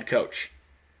permanent head coach?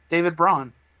 David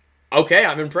Braun. Okay,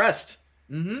 I'm impressed.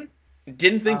 Mm-hmm.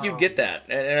 Didn't think you'd get that,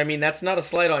 and I mean that's not a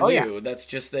slight on you. Yeah. That's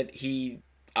just that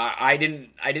I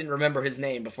didn't remember his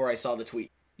name before I saw the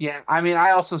tweet. Yeah, I mean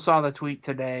I also saw the tweet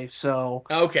today, so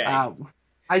okay.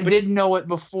 I didn't know it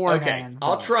beforehand. Okay,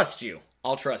 I'll trust you.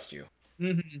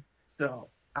 Mm-hmm. So,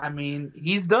 I mean,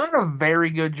 he's done a very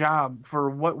good job for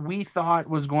what we thought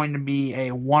was going to be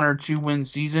a 1 or 2 win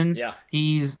season. Yeah.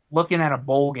 He's looking at a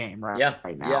bowl game right now.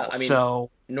 Yeah, I mean,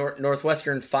 so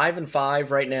Northwestern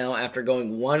 5-5 right now after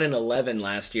going 1-11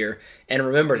 last year. And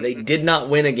remember, they did not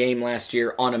win a game last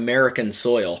year on American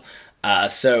soil.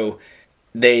 So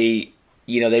they've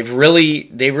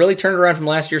really turned around from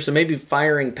last year. So maybe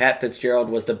firing Pat Fitzgerald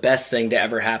was the best thing to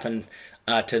ever happen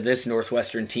to this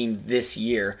Northwestern team this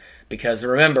year. Because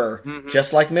remember,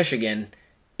 just like Michigan,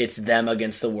 it's them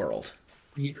against the world.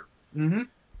 Mm-hmm.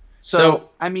 So,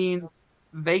 I mean,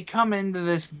 they come into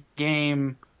this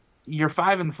game, you're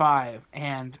 5-5,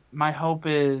 and my hope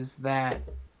is that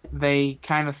they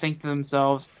kind of think to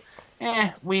themselves,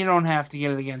 we don't have to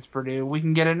get it against Purdue. We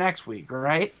can get it next week,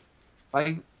 right?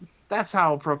 Like, that's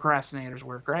how procrastinators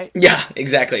work, right? Yeah,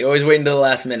 exactly. Always waiting to the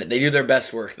last minute. They do their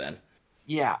best work then.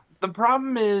 Yeah. The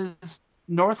problem is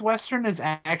Northwestern has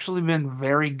actually been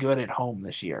very good at home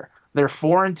this year. They're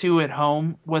 4-2 at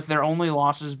home, with their only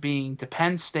losses being to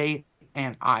Penn State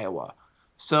and Iowa.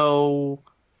 So,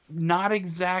 not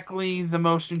exactly the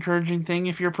most encouraging thing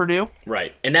if you're Purdue.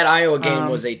 Right. And that Iowa game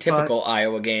was a typical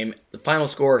Iowa game. The final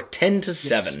score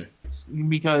 10-7. Yes,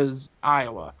 because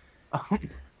Iowa.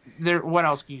 What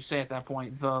else can you say at that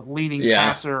point? The leading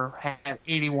passer had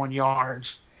 81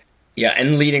 yards. Yeah,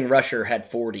 and leading rusher had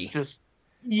 40.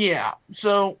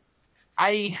 So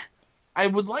I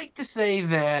would like to say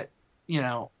that,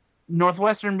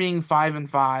 Northwestern being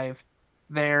 5-5,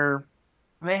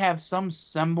 they have some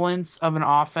semblance of an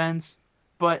offense,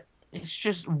 but it's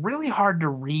just really hard to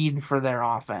read for their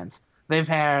offense. They've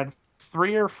had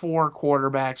 3 or 4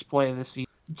 quarterbacks play this season.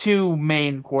 2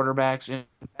 main quarterbacks, in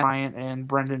Bryant and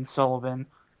Brendan Sullivan.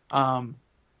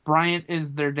 Bryant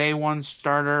is their day one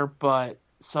starter, but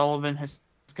Sullivan has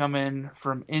come in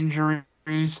from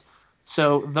injuries.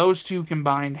 So those two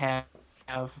combined have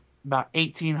about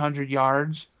 1,800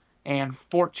 yards and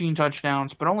 14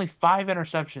 touchdowns, but only 5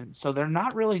 interceptions. So they're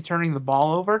not really turning the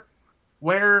ball over.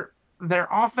 Where their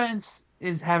offense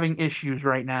is having issues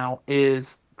right now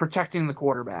is protecting the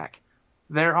quarterback.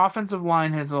 Their offensive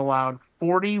line has allowed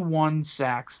 41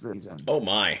 sacks this season. Oh,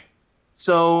 my.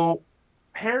 So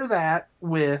pair that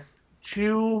with the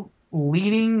 2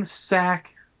 leading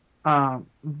sack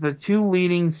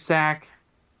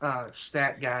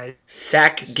stat guys.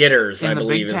 Sack getters, I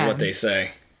believe, is what they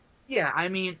say. Yeah, I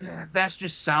mean, that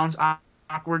just sounds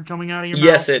awkward coming out of your mouth.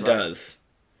 Yes, it does.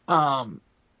 Pair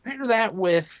that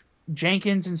with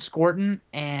Jenkins and Scorton,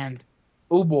 and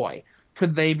oh boy,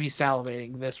 could they be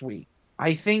salivating this week.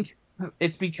 I think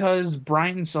it's because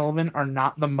Bryant and Sullivan are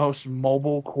not the most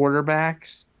mobile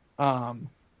quarterbacks.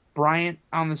 Bryant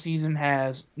on the season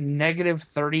has negative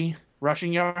 30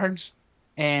 rushing yards,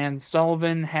 and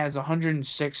Sullivan has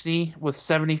 160 with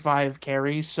 75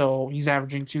 carries, so he's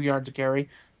averaging 2 yards a carry.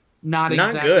 Not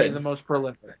exactly good. The most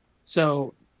prolific.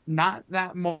 So not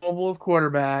that mobile of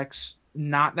quarterbacks,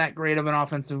 not that great of an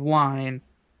offensive line.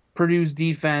 Purdue's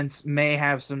defense may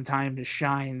have some time to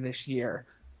shine this year.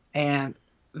 And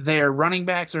their running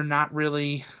backs are not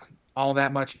really all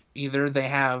that much either. They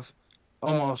have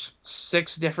almost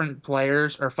 6 different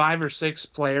players, or 5 or 6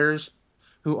 players,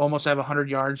 who almost have 100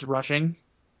 yards rushing.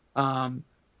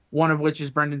 One of which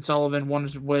is Brendan Sullivan, one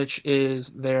of which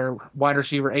is their wide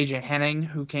receiver, AJ Henning,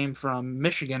 who came from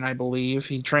Michigan, I believe.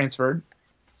 He transferred.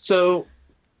 So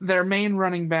their main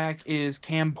running back is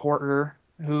Cam Porter,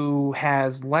 who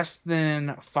has less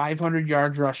than 500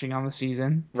 yards rushing on the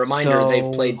season. Reminder,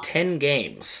 they've played 10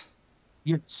 games.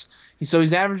 Yes. So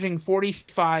he's averaging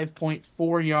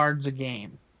 45.4 yards a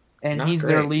game. And Not he's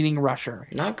great. Their leading rusher.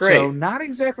 Not great. So not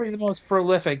exactly the most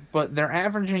prolific, but they're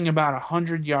averaging about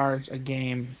 100 yards a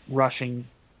game rushing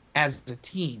as a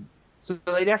team. So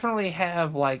they definitely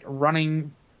have like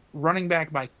running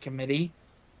back by committee,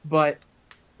 but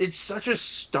it's such a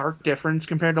stark difference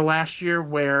compared to last year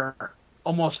where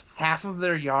almost half of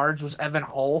their yards was Evan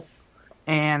Hull,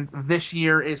 and this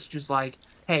year it's just like,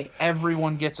 hey,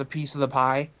 everyone gets a piece of the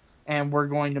pie, and we're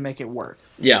going to make it work.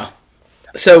 Yeah.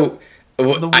 So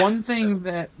the one thing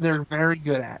that they're very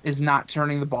good at is not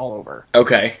turning the ball over.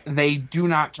 Okay. They do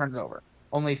not turn it over.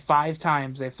 Only 5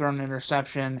 times they've thrown an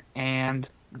interception, and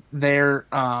their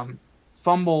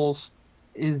fumbles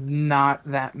is not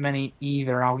that many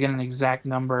either. I'll get an exact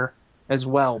number as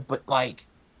well. But, like,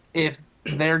 if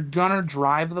they're going to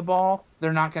drive the ball,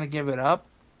 they're not going to give it up.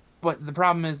 But the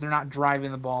problem is they're not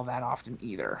driving the ball that often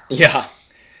either. Yeah.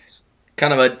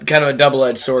 Kind of a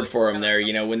double-edged sword for them there.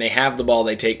 You know, when they have the ball,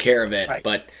 they take care of it. Right.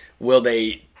 But will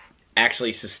they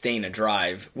actually sustain a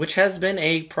drive, which has been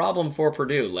a problem for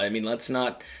Purdue? I mean, let's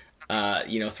not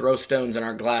throw stones in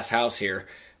our glass house here.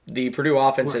 The Purdue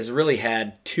offense has really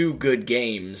had 2 good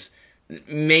games,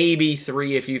 maybe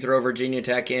 3 if you throw Virginia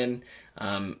Tech in.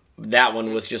 That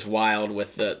one was just wild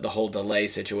with the whole delay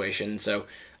situation. So,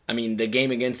 I mean, the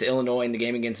game against Illinois and the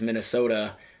game against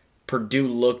Minnesota, Purdue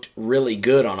looked really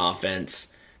good on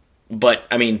offense. But,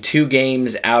 I mean, 2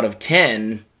 games out of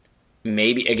 10,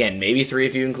 maybe 3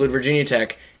 if you include Virginia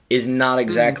Tech, is not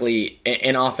exactly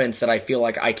an offense that I feel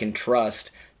like I can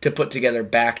trust to put together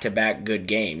back-to-back good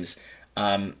games.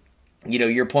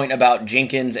 Your point about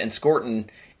Jenkins and Scorton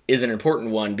is an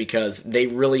important one because they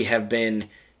really have been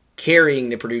carrying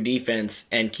the Purdue defense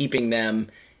and keeping them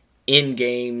in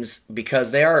games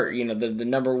because they are, the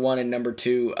number 1 and number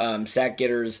 2 sack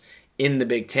getters in the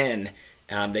Big Ten.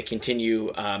 They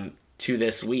continue to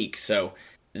this week, so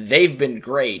they've been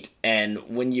great. And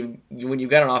when you've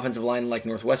got an offensive line like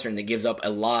Northwestern that gives up a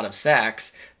lot of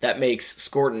sacks, that makes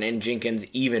Scorton and Jenkins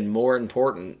even more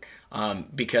important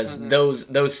because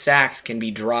those sacks can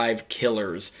be drive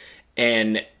killers,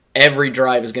 and every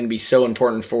drive is going to be so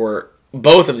important for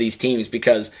both of these teams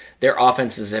because their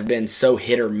offenses have been so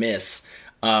hit or miss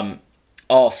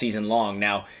all season long.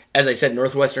 Now, as I said,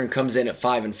 Northwestern comes in at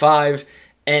 5-5,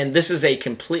 and this is a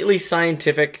completely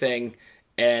scientific thing,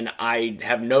 and I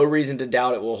have no reason to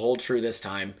doubt it will hold true this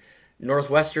time.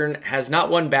 Northwestern has not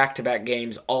won back-to-back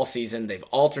games all season. They've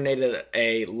alternated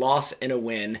a loss and a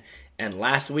win, and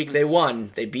last week they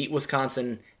won. They beat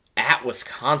Wisconsin at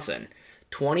Wisconsin,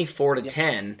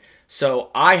 24-10.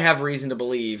 So I have reason to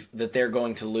believe that they're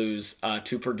going to lose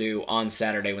to Purdue on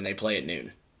Saturday when they play at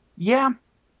noon. Yeah,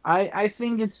 I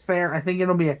think it's fair. I think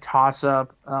it'll be a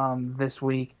toss-up this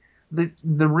week. The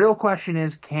real question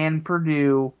is, can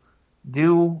Purdue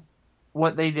do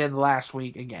what they did last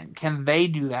week again? Can they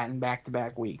do that in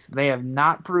back-to-back weeks? They have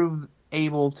not proved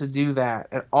able to do that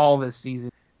at all this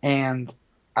season, and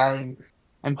I'm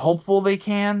hopeful they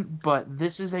can, but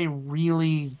this is a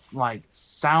really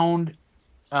sound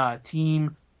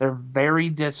team. They're very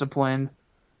disciplined.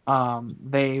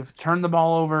 They've turned the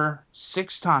ball over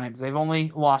 6 times. They've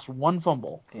only lost 1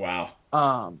 fumble. Wow.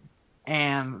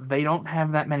 And they don't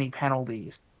have that many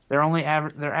penalties. They're only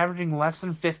they're averaging less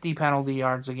than 50 penalty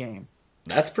yards a game.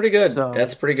 That's pretty good.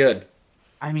 That's pretty good.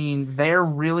 I mean, they're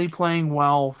really playing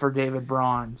well for David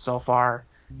Braun so far.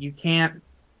 You can't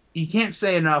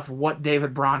say enough what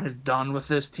David Braun has done with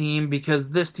this team, because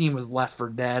this team was left for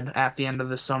dead at the end of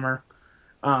the summer.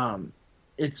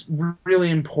 It's really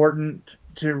important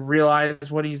to realize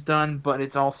what he's done, but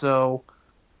it's also,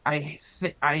 I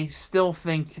still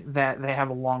think that they have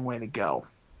a long way to go.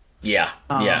 Yeah,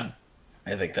 I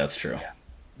think that's true.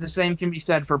 The same can be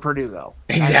said for Purdue, though.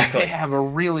 Exactly. They have a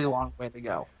really long way to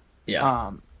go.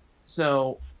 Yeah.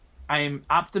 So I'm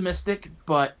optimistic,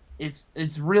 but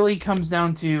it's really comes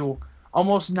down to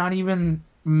almost not even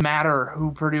matter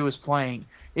who Purdue is playing.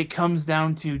 It comes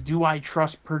down to, do I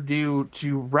trust Purdue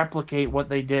to replicate what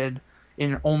they did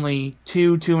in only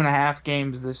 2.5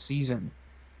 games this season?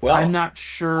 Well, I'm not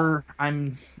sure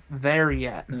I'm there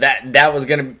yet. That was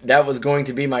going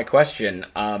to be my question.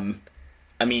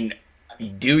 I mean,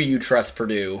 do you trust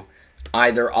Purdue,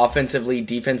 either offensively,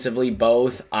 defensively,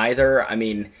 both, either? I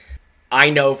mean, I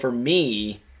know for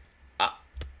me,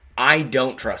 I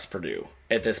don't trust Purdue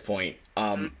at this point.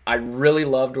 I really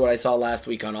loved what I saw last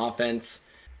week on offense,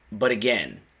 but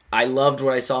again, I loved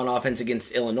what I saw on offense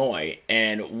against Illinois,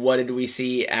 and what did we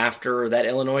see after that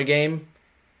Illinois game?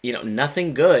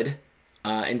 Nothing good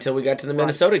until we got to the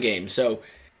Minnesota game. So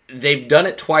they've done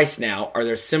it twice now. Are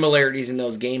there similarities in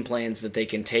those game plans that they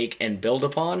can take and build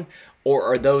upon, or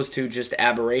are those two just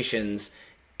aberrations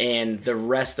and the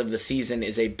rest of the season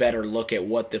is a better look at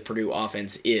what the Purdue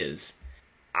offense is?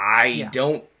 I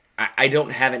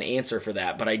don't have an answer for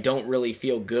that, but I don't really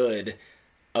feel good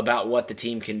about what the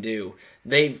team can do.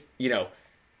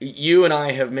 You and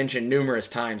I have mentioned numerous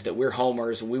times that we're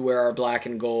homers. We wear our black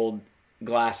and gold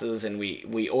glasses, and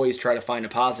we always try to find a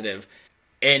positive.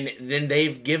 And then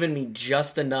they've given me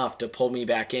just enough to pull me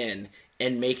back in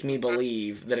and make me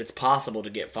believe that it's possible to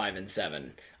get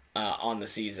 5-7 on the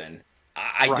season.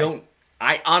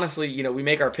 I honestly, we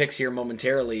make our picks here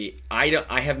momentarily.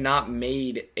 I have not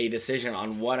made a decision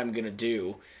on what I'm going to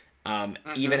do,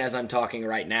 even as I'm talking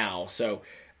right now. So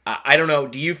I don't know.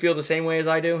 Do you feel the same way as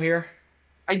I do here?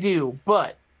 I do,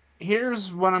 but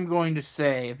here's what I'm going to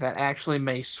say that actually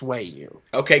may sway you.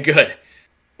 Okay, good.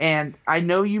 And I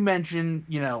know you mentioned,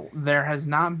 there has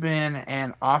not been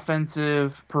an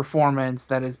offensive performance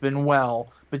that has been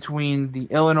well between the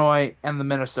Illinois and the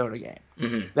Minnesota game.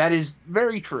 Mm-hmm. That is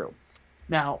very true.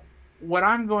 Now, what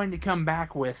I'm going to come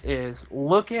back with is,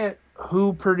 look at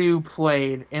who Purdue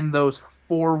played in those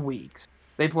 4 weeks.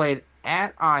 They played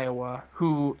at Iowa,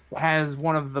 who has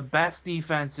one of the best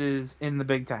defenses in the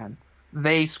Big Ten.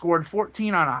 They scored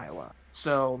 14 on Iowa.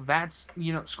 So that's,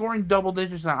 scoring double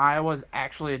digits on Iowa is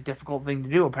actually a difficult thing to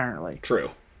do, apparently. True.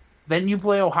 Then you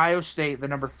play Ohio State, the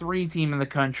number 3 team in the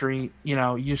country.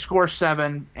 You score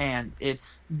 7, and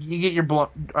you get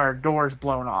your doors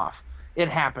blown off. It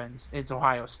happens. It's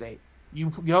Ohio State. You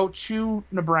go to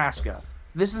Nebraska.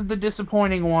 This is the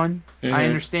disappointing one. Mm-hmm. I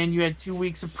understand you had 2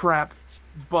 weeks of prep,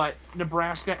 but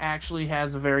Nebraska actually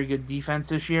has a very good defense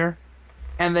this year.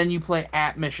 And then you play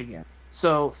at Michigan.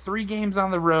 So 3 games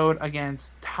on the road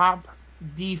against top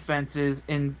defenses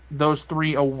in those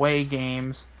 3 away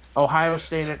games. Ohio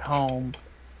State at home.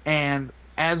 And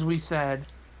as we said,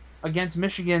 against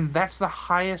Michigan, that's the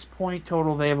highest point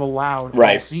total they have allowed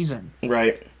all season.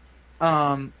 Right.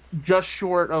 Just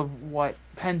short of what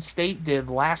Penn State did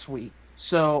last week.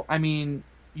 So, I mean,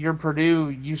 you're Purdue,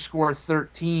 you score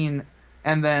 13,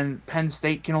 and then Penn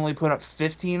State can only put up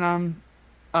 15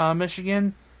 on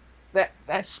Michigan,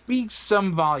 that speaks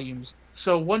some volumes.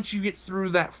 So once you get through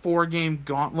that 4-game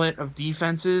gauntlet of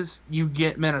defenses, you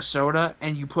get Minnesota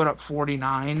and you put up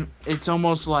 49. It's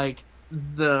almost like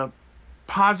the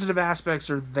positive aspects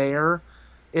are there.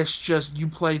 It's just you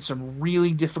played some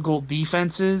really difficult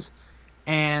defenses,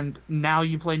 and now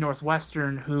you play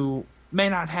Northwestern, who may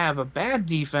not have a bad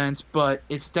defense, but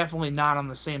it's definitely not on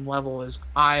the same level as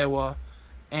Iowa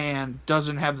and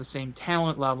doesn't have the same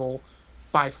talent level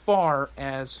by far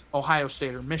as Ohio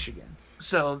State or Michigan.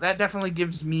 So that definitely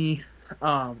gives me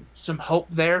some hope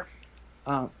there.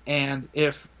 And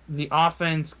if the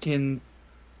offense can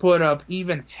put up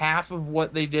even half of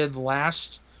what they did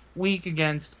last week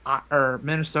against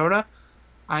Minnesota,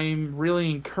 I'm really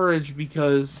encouraged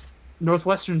because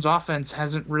Northwestern's offense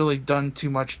hasn't really done too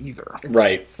much either.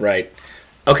 Right.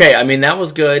 Okay, I mean, that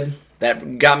was good.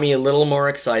 That got me a little more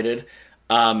excited.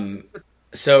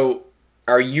 So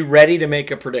are you ready to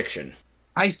make a prediction?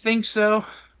 I think so.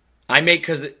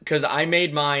 Because I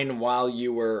made mine while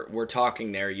you were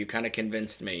talking there. You kind of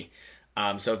convinced me.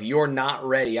 So if you're not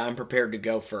ready, I'm prepared to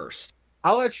go first.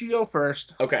 I'll let you go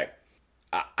first. Okay.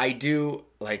 I do,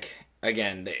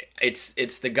 again,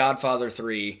 it's The Godfather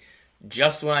 3.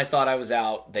 Just when I thought I was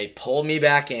out, they pulled me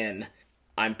back in.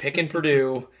 I'm picking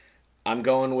Purdue. I'm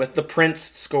going with the Prince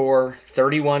score,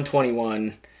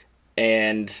 31-21.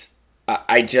 And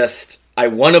I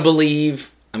want to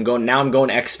believe. I'm going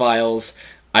X-Files.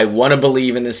 I want to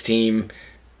believe in this team.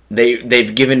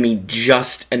 They've given me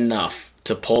just enough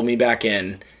to pull me back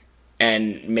in,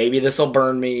 and maybe this will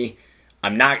burn me.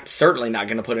 I'm certainly not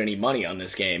going to put any money on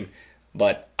this game,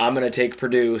 but I'm going to take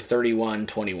Purdue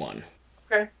 31-21.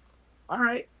 Okay. All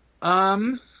right.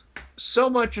 So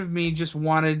much of me just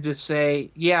wanted to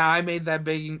say, yeah, I made that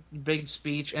big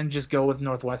speech and just go with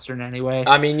Northwestern anyway.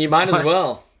 I mean, you might as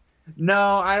well.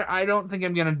 No, I don't think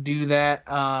I'm going to do that.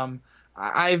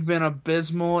 I've been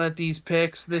abysmal at these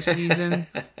picks this season,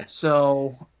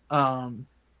 so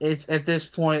it's at this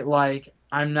point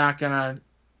I'm not going to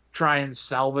try and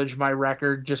salvage my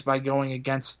record just by going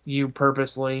against you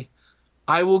purposely.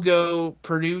 I will go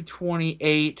Purdue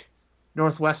 28,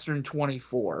 Northwestern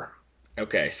 24.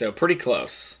 Okay, so pretty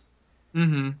close.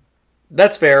 Mm-hmm.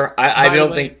 That's fair. I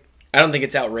don't think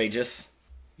it's outrageous.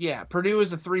 Yeah, Purdue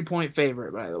is a 3-point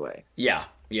favorite, by the way. Yeah,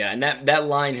 and that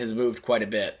line has moved quite a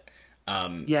bit.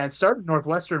 Yeah, it started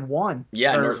Northwestern 1.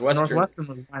 Yeah, Northwestern was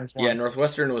 -1. Yeah,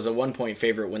 Northwestern was a 1-point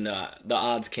favorite when the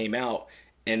odds came out,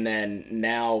 and then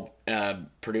now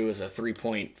Purdue is a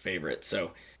 3-point favorite.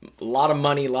 So a lot of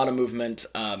money, a lot of movement.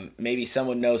 Maybe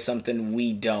someone knows something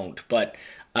we don't, but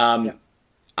I'm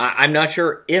not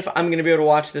sure if I'm going to be able to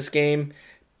watch this game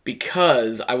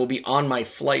because I will be on my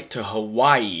flight to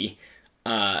Hawaii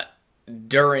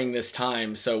during this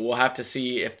time. So we'll have to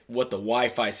see what the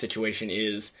Wi-Fi situation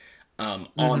is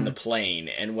on the plane,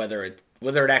 and whether it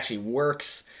actually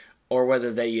works or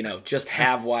whether they just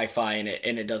have Wi-Fi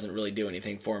and it doesn't really do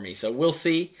anything for me. So we'll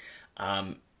see.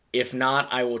 If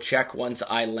not, I will check once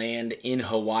I land in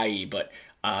Hawaii. But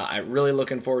I'm really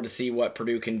looking forward to see what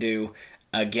Purdue can do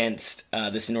against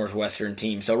this Northwestern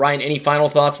team. So Ryan, any final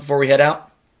thoughts before we head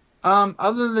out?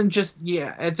 Other than just,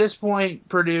 at this point,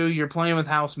 Purdue, you're playing with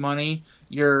house money.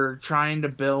 You're trying to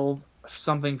build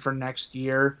something for next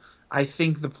year. I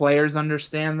think the players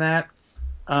understand that.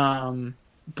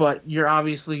 But you're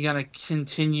obviously going to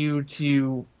continue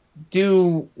to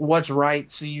do what's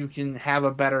right so you can have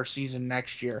a better season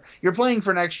next year. You're playing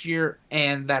for next year,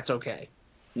 and that's okay.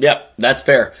 Yep, that's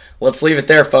fair. Let's leave it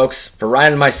there, folks. For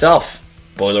Ryan and myself,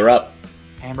 boiler up.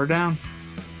 Hammer down.